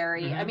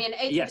 Jerry. Mm-hmm. I mean,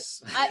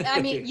 yes.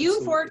 I mean,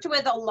 you've worked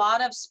with a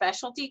lot of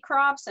specialty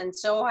crops, and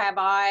so have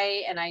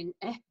I. And I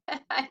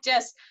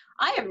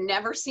have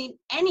never seen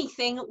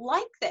anything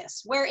like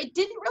this, where it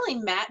didn't really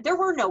matter. There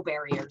were no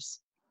barriers,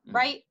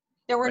 right?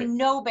 There were Right.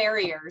 no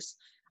barriers.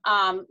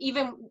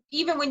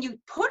 Even when you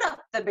put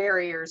up the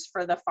barriers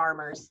for the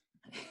farmers,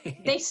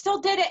 they still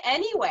did it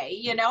anyway.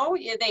 You know,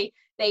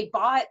 they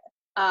bought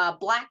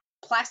black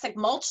plastic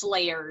mulch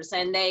layers,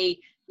 and they,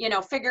 you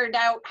know, figured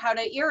out how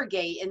to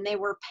irrigate, and they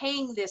were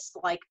paying this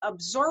like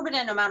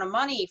absorbent amount of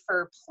money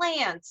for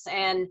plants,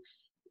 and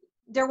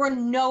there were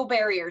no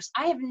barriers.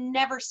 I have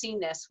never seen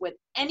this with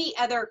any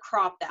other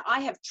crop that I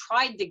have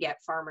tried to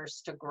get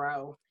farmers to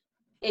grow.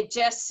 It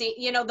just,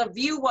 you know, the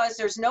view was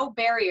there's no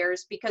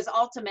barriers because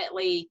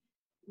ultimately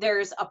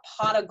there's a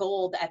pot of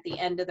gold at the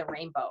end of the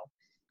rainbow.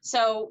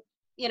 So,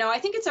 you know, I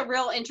think it's a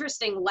real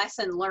interesting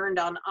lesson learned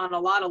on a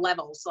lot of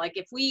levels. Like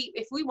if we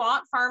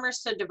want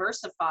farmers to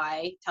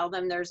diversify, tell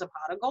them there's a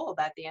pot of gold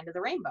at the end of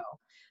the rainbow.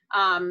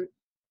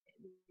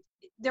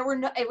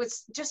 It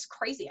was just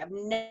crazy. I've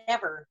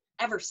never,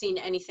 ever seen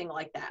anything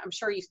like that. I'm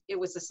sure it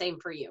was the same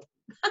for you.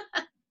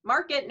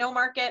 Market, no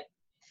market.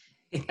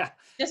 Yeah.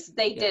 Just,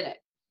 they did it.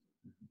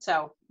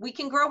 So we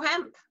can grow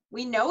hemp.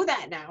 We know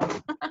that now.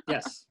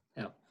 Yes.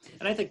 Yeah.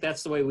 And I think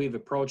that's the way we've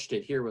approached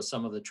it here with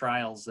some of the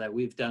trials that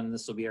we've done.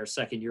 This will be our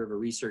second year of a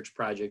research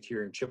project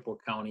here in Chippewa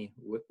County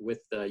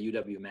with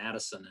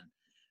UW-Madison. And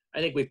I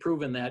think we've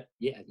proven that,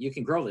 yeah, you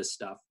can grow this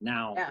stuff.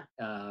 Now,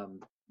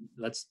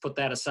 let's put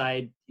that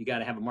aside. You got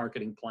to have a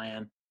marketing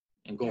plan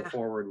and go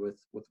forward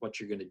with what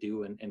you're going to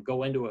do and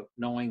go into it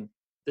knowing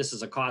this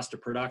is a cost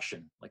of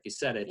production. Like you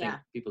said, I think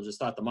people just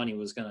thought the money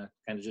was going to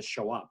kind of just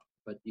show up,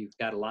 but you've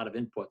got a lot of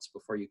inputs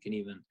before you can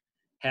even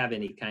have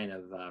any kind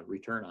of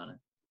return on it.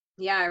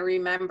 Yeah, I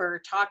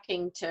remember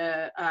talking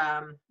to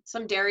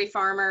some dairy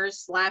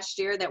farmers last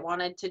year that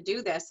wanted to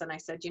do this. And I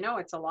said, you know,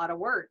 it's a lot of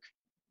work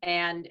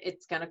and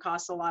it's going to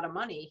cost a lot of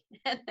money.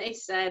 And they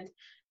said,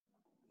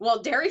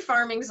 well, dairy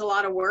farming is a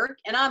lot of work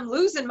and I'm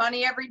losing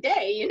money every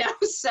day, you know?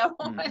 So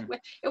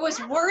it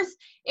was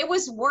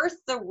worth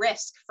the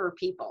risk for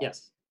people.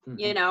 Yes.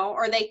 You know,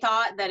 or they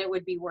thought that it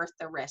would be worth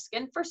the risk.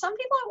 And for some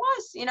people it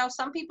was, you know,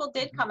 some people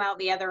did come out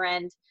the other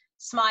end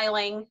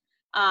smiling,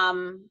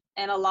 and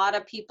a lot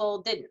of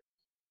people didn't.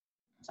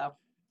 So.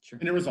 Sure.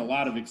 And there was a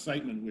lot of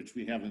excitement, which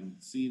we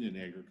haven't seen in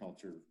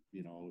agriculture,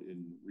 you know,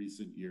 in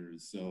recent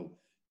years. So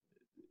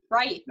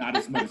right. Not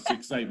as much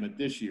excitement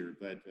this year,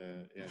 but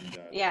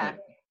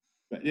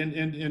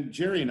and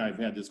Jerry and I have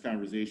had this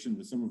conversation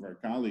with some of our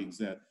colleagues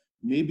that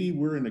maybe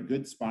we're in a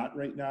good spot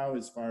right now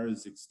as far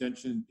as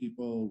extension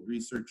people,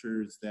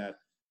 researchers, that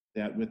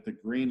with the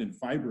grain and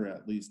fiber,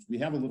 at least we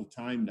have a little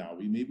time now.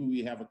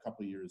 We have a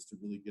couple of years to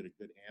really get a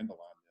good handle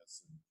on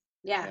this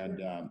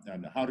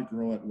and how to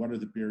grow it. What are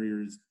the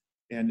barriers?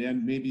 And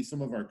then maybe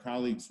some of our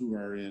colleagues who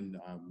are in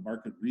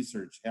market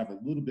research have a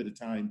little bit of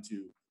time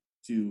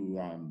to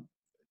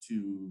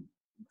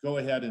go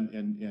ahead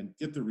and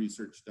get the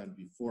research done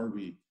before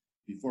we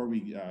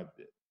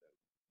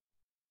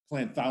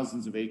plant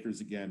thousands of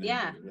acres again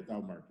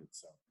without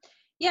markets. So.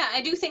 Yeah,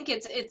 I do think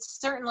it's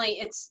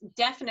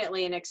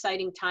definitely an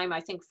exciting time,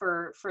 I think,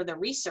 for the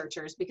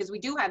researchers, because we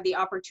do have the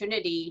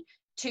opportunity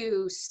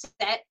to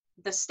set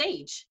the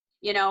stage,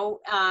 you know,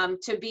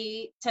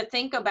 to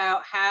think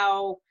about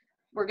how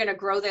we're going to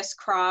grow this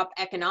crop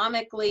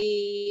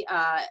economically,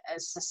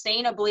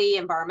 sustainably,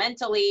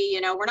 environmentally.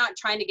 You know, we're not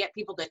trying to get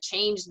people to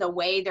change the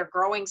way they're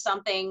growing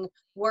something.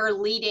 We're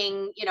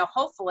leading, you know,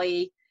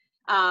 hopefully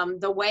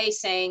the way,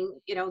 saying,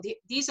 you know,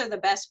 these are the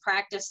best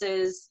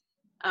practices.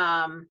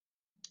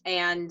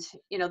 And,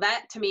 you know,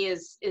 that to me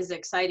is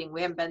exciting.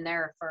 We haven't been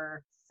there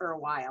for a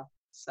while,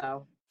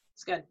 so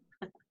it's good.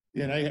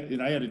 Yeah,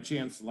 and I had a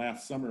chance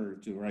last summer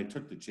where I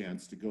took the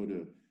chance to go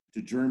to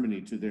Germany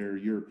to their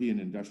European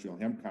Industrial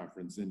Hemp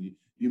Conference, and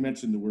you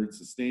mentioned the word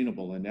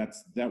sustainable, and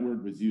that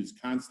word was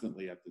used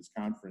constantly at this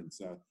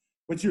conference.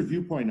 What's your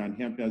viewpoint on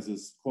hemp as a,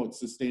 quote,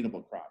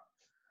 sustainable crop?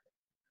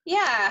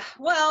 Yeah,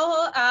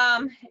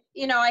 well,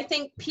 you know, I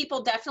think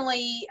people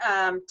definitely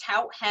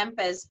tout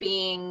hemp as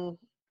being,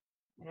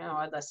 you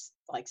know,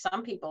 like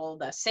some people,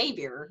 the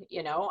savior,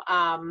 you know,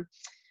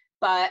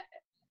 but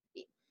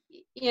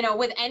you know,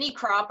 with any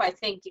crop, I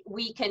think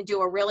we can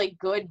do a really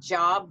good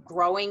job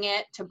growing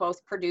it to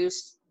both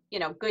produce, you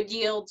know, good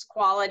yields,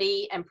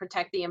 quality, and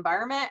protect the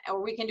environment,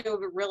 or we can do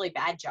a really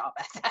bad job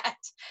at that.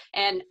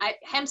 And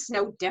hemp's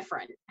no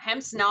different.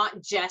 Hemp's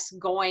not just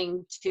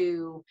going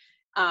to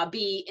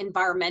be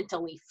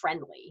environmentally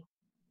friendly.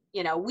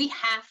 You know, we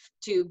have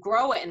to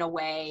grow it in a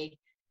way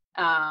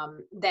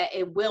that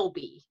it will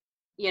be,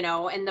 you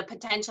know, and the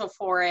potential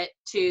for it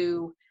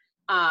to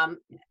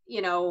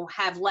you know,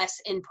 have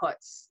less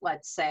inputs,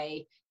 let's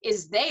say,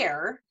 is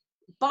there,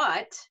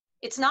 but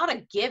it's not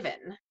a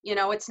given. You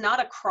know, it's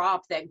not a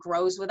crop that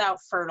grows without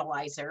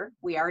fertilizer.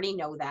 We already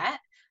know that.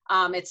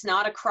 It's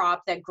not a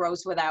crop that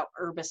grows without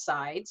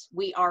herbicides.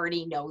 We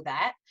already know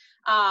that.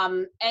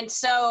 And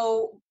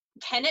so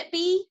can it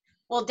be?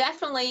 Well,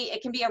 definitely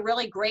it can be a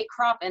really great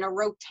crop in a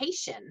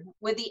rotation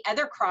with the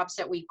other crops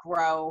that we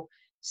grow,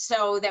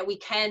 so that we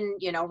can,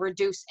 you know,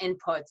 reduce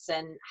inputs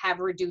and have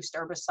reduced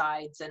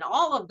herbicides and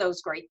all of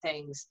those great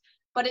things.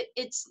 but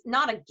it's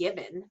not a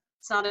given.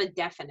 It's not a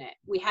definite.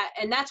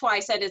 And that's why I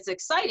said it's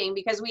exciting,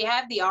 because we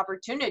have the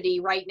opportunity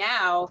right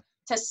now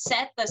to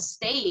set the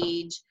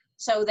stage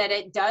so that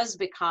it does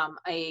become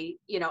a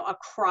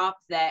crop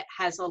that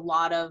has a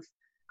lot of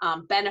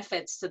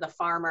benefits to the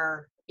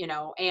farmer,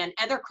 and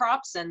other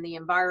crops and the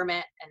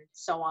environment and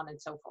so on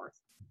and so forth.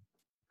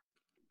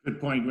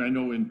 Good point. I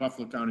know in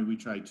Buffalo County, we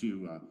tried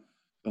to,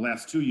 the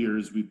last 2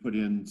 years, we put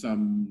in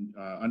some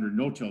under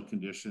no-till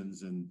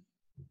conditions and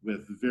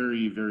with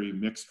very, very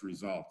mixed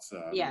results.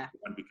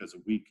 One because of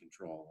weed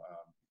control.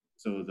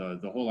 So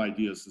the whole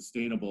idea is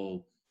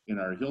sustainable in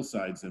our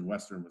hillsides in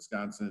western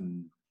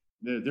Wisconsin.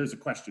 There's a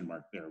question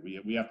mark there.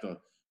 We have to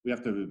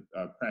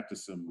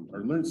practice some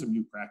or learn some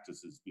new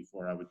practices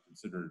before I would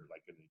consider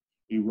like an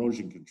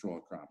erosion control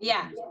crop.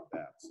 Yeah. Like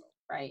that, so.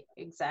 Right.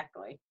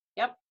 Exactly.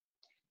 Yep.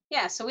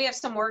 Yeah. So we have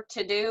some work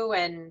to do,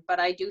 but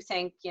I do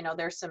think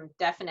there's some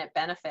definite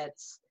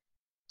benefits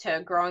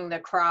to growing the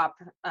crop.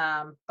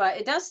 But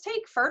it does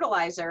take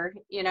fertilizer.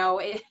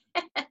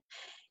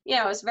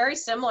 It's very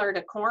similar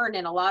to corn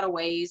in a lot of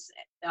ways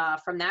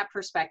from that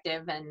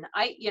perspective. And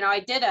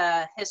I did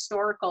a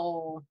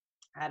historical,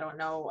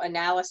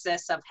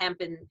 analysis of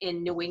hemp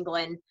in New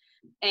England.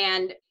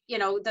 And,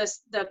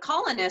 the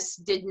colonists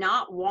did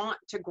not want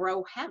to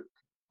grow hemp.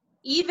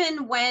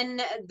 Even when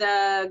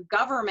the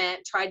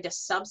government tried to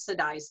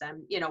subsidize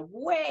them,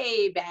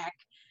 way back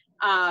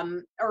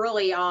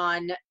early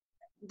on,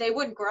 they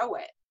wouldn't grow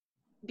it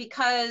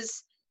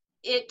because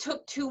it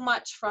took too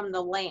much from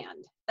the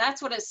land.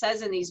 That's what it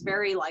says in these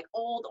very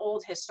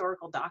old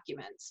historical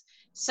documents.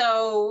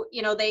 So,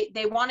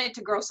 they wanted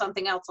to grow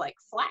something else like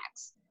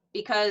flax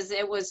because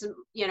it was,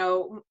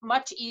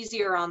 much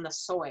easier on the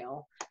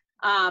soil.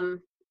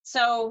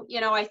 So,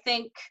 I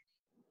think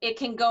it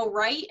can go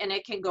right and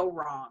it can go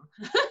wrong,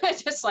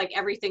 just like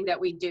everything that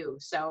we do.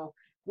 So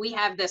we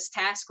have this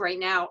task right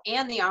now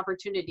and the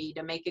opportunity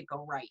to make it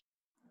go right.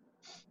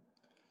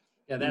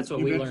 Yeah, that's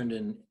what we learned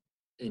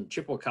in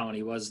Chippewa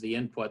County was the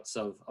inputs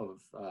of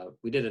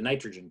we did a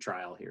nitrogen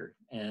trial here.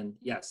 And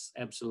yes,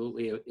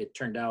 absolutely. It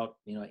turned out,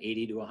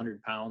 80 to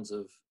 100 pounds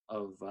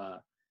of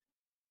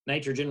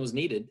nitrogen was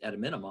needed at a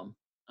minimum.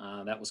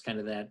 That was kind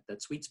of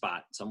that sweet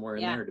spot somewhere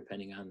in there,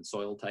 depending on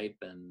soil type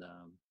and,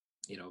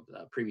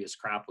 the previous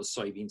crop was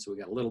soybeans, so we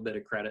got a little bit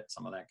of credit,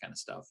 some of that kind of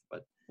stuff.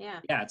 But yeah,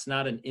 it's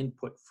not an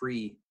input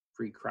free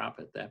crop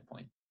at that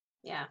point.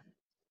 Yeah.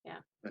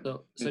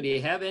 So do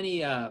you have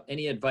any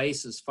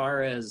advice as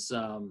far as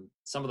some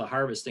of the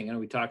harvesting? I know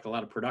we talked a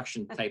lot of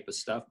production type of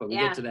stuff, but we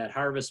get to that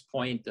harvest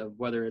point of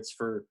whether it's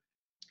for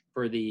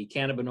the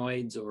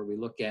cannabinoids or we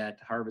look at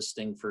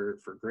harvesting for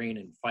grain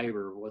and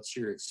fiber. What's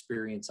your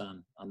experience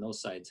on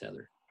those sides,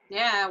 Heather?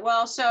 Yeah,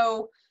 well,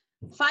 so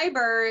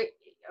fiber,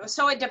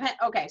 so it depends.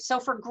 Okay, so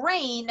for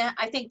grain,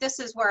 I think this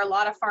is where a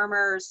lot of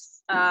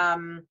farmers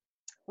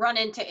run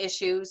into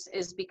issues,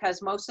 is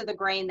because most of the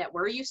grain that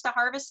we're used to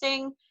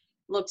harvesting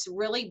looks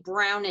really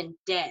brown and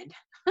dead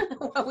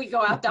when we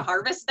go out to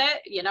harvest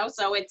it,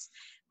 so it's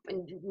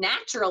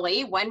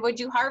naturally, when would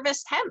you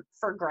harvest hemp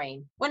for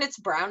grain? When it's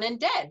brown and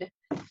dead.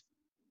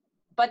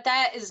 But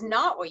that is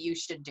not what you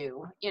should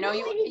do.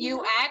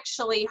 You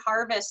actually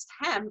harvest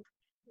hemp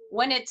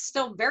when it's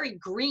still very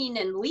green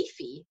and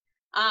leafy,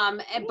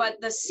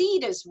 but the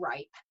seed is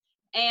ripe.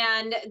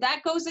 And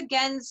that goes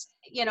against,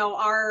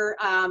 our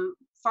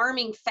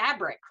farming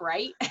fabric,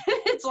 right?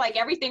 It's like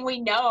everything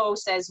we know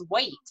says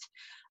wait.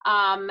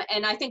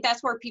 And I think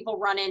that's where people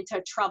run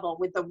into trouble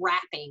with the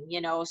wrapping,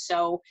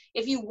 so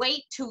if you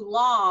wait too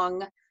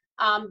long,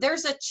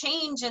 there's a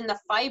change in the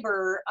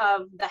fiber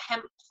of the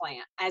hemp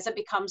plant as it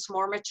becomes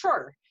more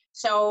mature.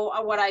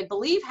 So what I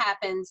believe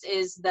happens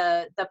is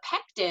the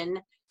pectin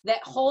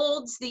that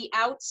holds the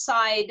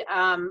outside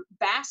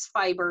bast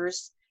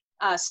fibers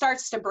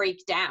starts to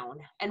break down.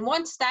 And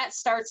once that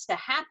starts to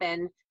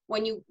happen,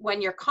 when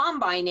you're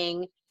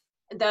combining,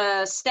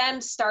 the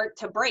stems start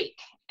to break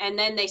and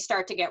then they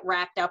start to get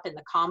wrapped up in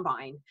the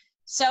combine.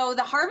 So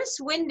the harvest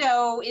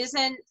window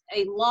isn't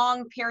a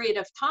long period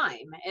of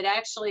time. It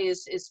actually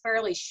is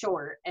fairly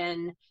short,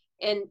 and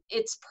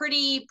it's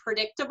pretty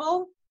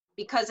predictable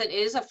because it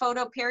is a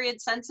photoperiod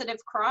sensitive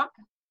crop.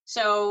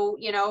 So,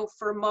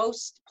 for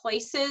most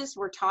places,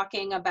 we're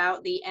talking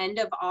about the end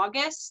of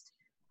August,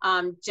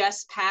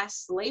 just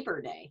past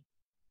Labor Day.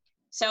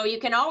 So you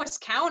can always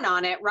count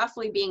on it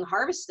roughly being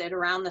harvested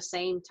around the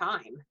same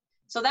time.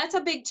 So that's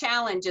a big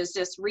challenge, is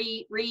just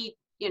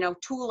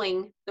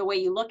tooling the way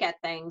you look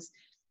at things.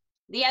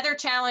 The other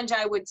challenge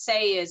I would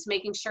say is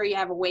making sure you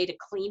have a way to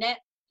clean it,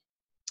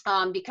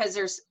 because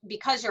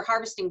you're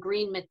harvesting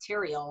green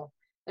material,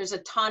 there's a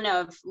ton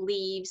of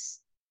leaves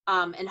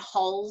and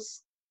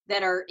hulls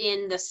that are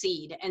in the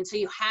seed. And so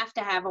you have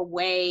to have a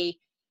way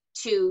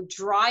to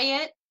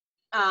dry it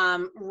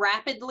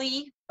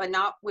rapidly, but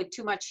not with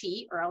too much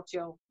heat, or else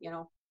you'll,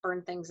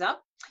 burn things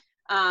up,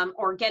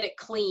 or get it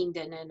cleaned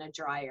and in a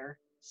dryer.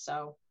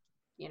 So,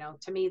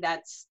 to me,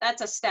 that's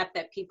a step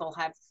that people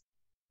have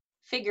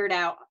figured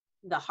out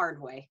the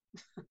hard way.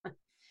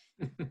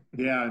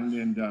 Yeah,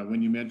 and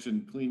when you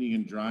mentioned cleaning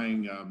and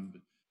drying,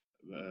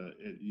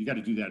 you got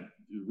to do that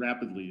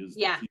rapidly is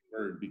the key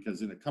word,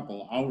 because in a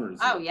couple hours,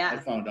 I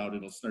found out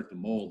it'll start to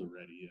mold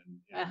already,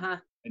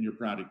 and your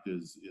product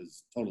is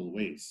total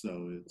waste.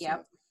 So it's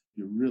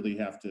you really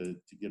have to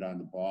get on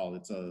the ball.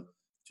 To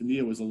me,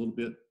 it was a little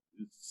bit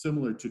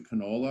similar to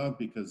canola,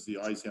 because you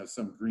always have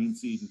some green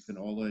seed in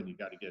canola, and you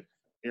got to get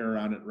air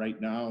on it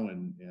right now,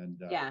 and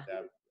that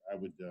I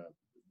would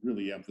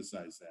really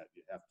emphasize that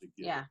you have to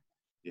get.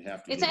 You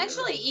have to. It's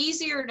actually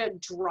easier to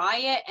dry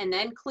it and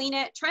then clean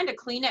it. Trying to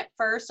clean it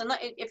first, and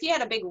if you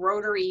had a big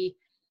rotary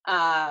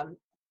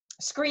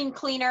screen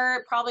cleaner,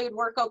 it probably would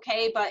work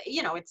okay. But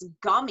it's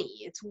gummy.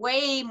 It's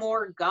way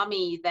more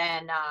gummy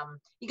than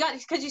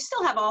because you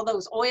still have all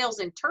those oils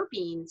and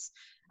terpenes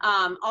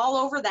all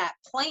over that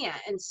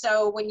plant. And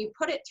so when you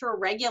put it through a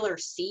regular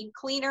seed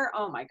cleaner,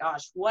 oh my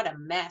gosh, what a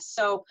mess.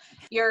 So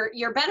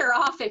you're better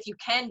off if you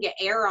can get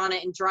air on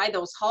it and dry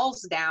those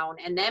hulls down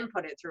and then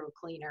put it through a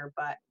cleaner.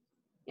 But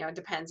it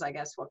depends, I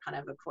guess, what kind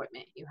of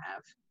equipment you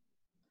have.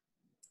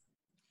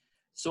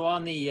 So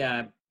on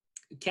the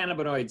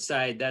cannabinoid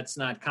side, that's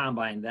not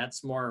combine.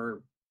 That's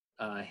more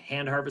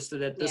hand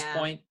harvested at this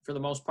point for the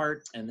most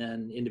part, and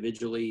then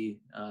individually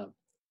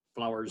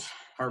flowers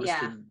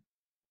harvested.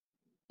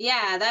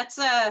 Yeah, that's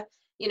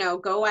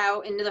go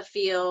out into the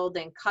field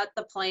and cut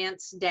the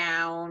plants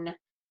down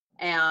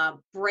and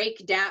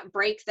break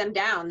them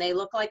down. They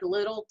look like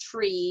little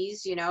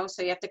trees,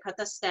 so you have to cut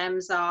the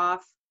stems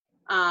off.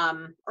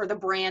 Or the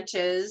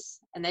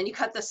branches, and then you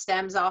cut the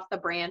stems off the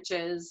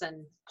branches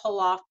and pull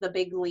off the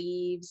big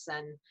leaves,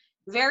 and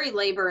very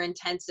labor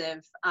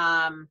intensive,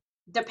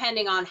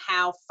 depending on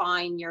how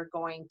fine you're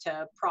going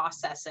to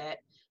process it.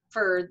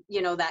 For,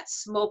 that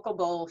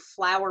smokable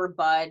flower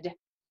bud,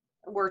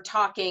 we're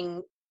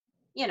talking,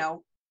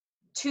 2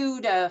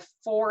 to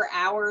 4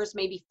 hours,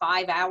 maybe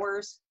 5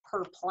 hours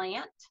per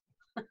plant.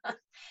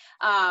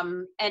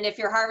 And if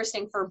you're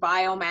harvesting for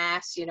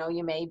biomass,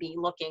 you may be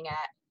looking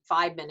at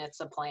 5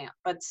 minutes a plant,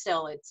 but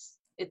still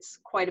it's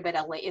quite a bit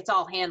of it's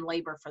all hand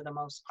labor for the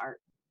most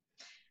part.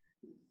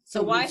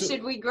 So why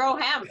should we grow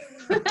hemp?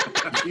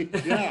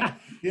 yeah.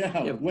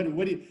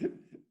 What do you,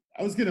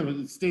 I was going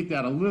to state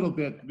that a little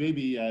bit,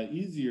 maybe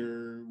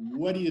easier.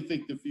 What do you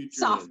think the future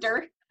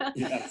Softer.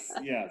 is?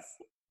 Yes.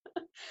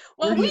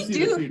 Well, we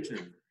do. The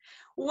future?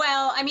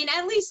 Well, I mean,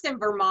 at least in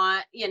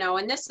Vermont,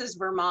 and this is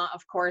Vermont,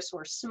 of course,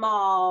 we're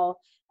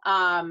small.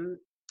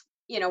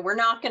 We're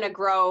not going to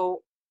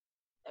grow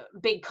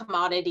big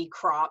commodity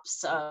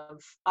crops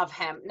of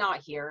hemp, not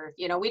here.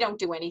 We don't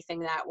do anything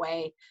that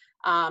way.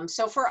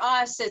 So for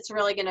us, it's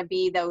really going to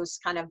be those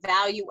kind of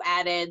value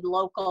added,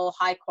 local,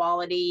 high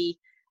quality,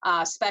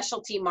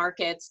 specialty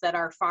markets that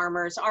our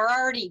farmers are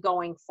already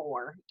going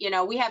for.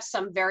 We have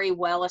some very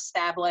well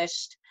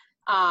established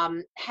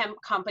hemp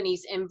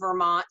companies in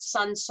Vermont.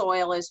 Sun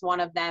Soil is one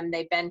of them.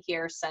 They've been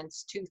here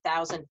since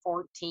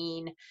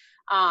 2014.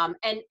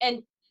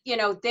 And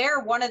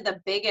they're one of the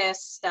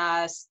biggest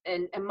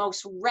and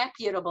most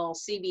reputable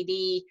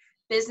CBD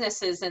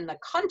businesses in the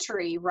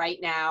country right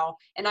now.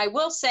 And I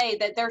will say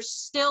that they're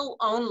still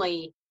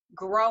only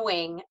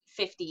growing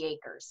 50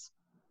 acres.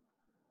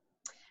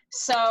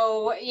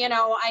 So,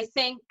 I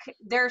think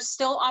there's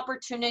still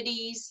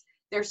opportunities.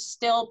 There's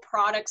still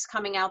products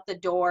coming out the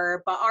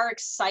door, but our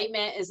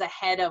excitement is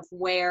ahead of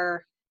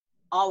where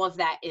all of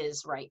that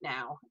is right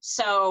now.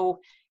 So,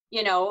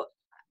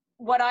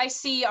 what I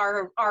see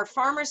are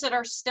farmers that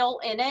are still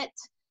in it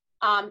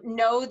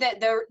know that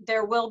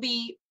there will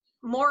be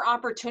more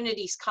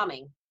opportunities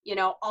coming,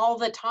 all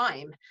the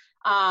time.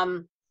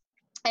 And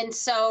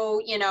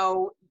so,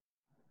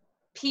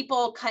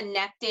 people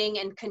connecting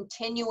and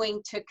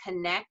continuing to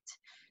connect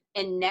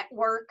and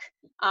network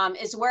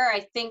is where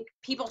I think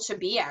people should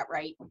be at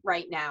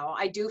right now.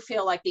 I do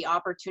feel like the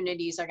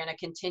opportunities are going to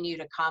continue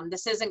to come.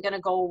 This isn't going to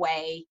go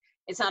away.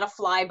 It's not a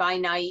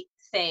fly-by-night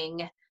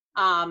thing.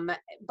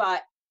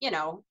 But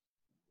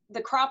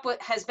the crop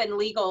has been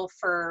legal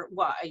for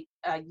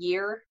a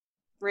year,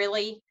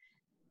 really.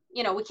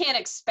 We can't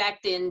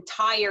expect the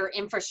entire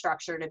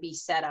infrastructure to be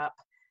set up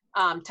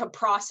to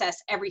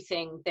process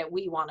everything that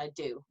we want to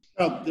do.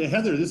 Well,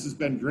 Heather, this has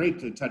been great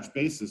to touch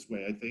base this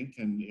way, I think,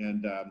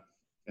 and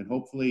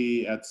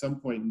hopefully at some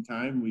point in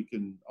time we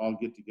can all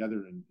get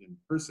together in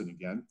person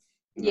again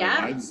in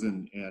our lives,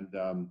 and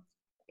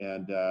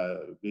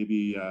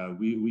maybe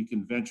we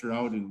can venture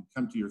out and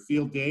come to your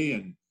field day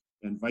and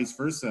vice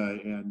versa,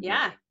 and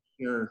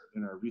share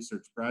in our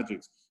research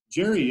projects.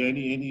 Jerry,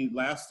 any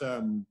last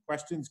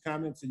questions,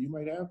 comments that you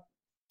might have?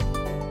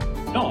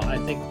 No, I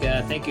think,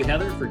 thank you,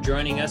 Heather, for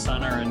joining us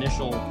on our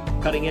initial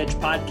Cutting Edge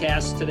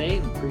podcast today.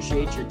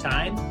 Appreciate your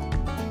time.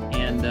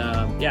 And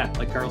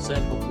like Carl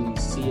said, hope we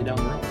see you down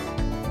the road.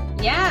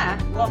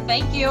 Yeah, well,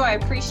 thank you. I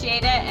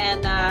appreciate it.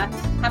 And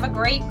have a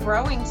great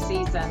growing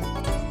season.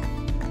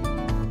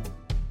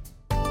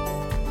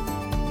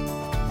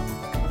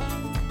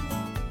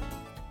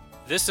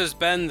 This has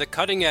been The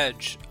Cutting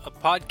Edge, a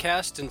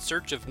podcast in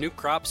search of new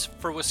crops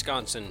for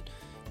Wisconsin,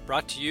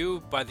 brought to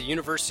you by the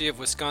University of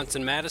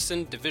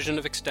Wisconsin-Madison Division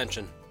of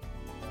Extension.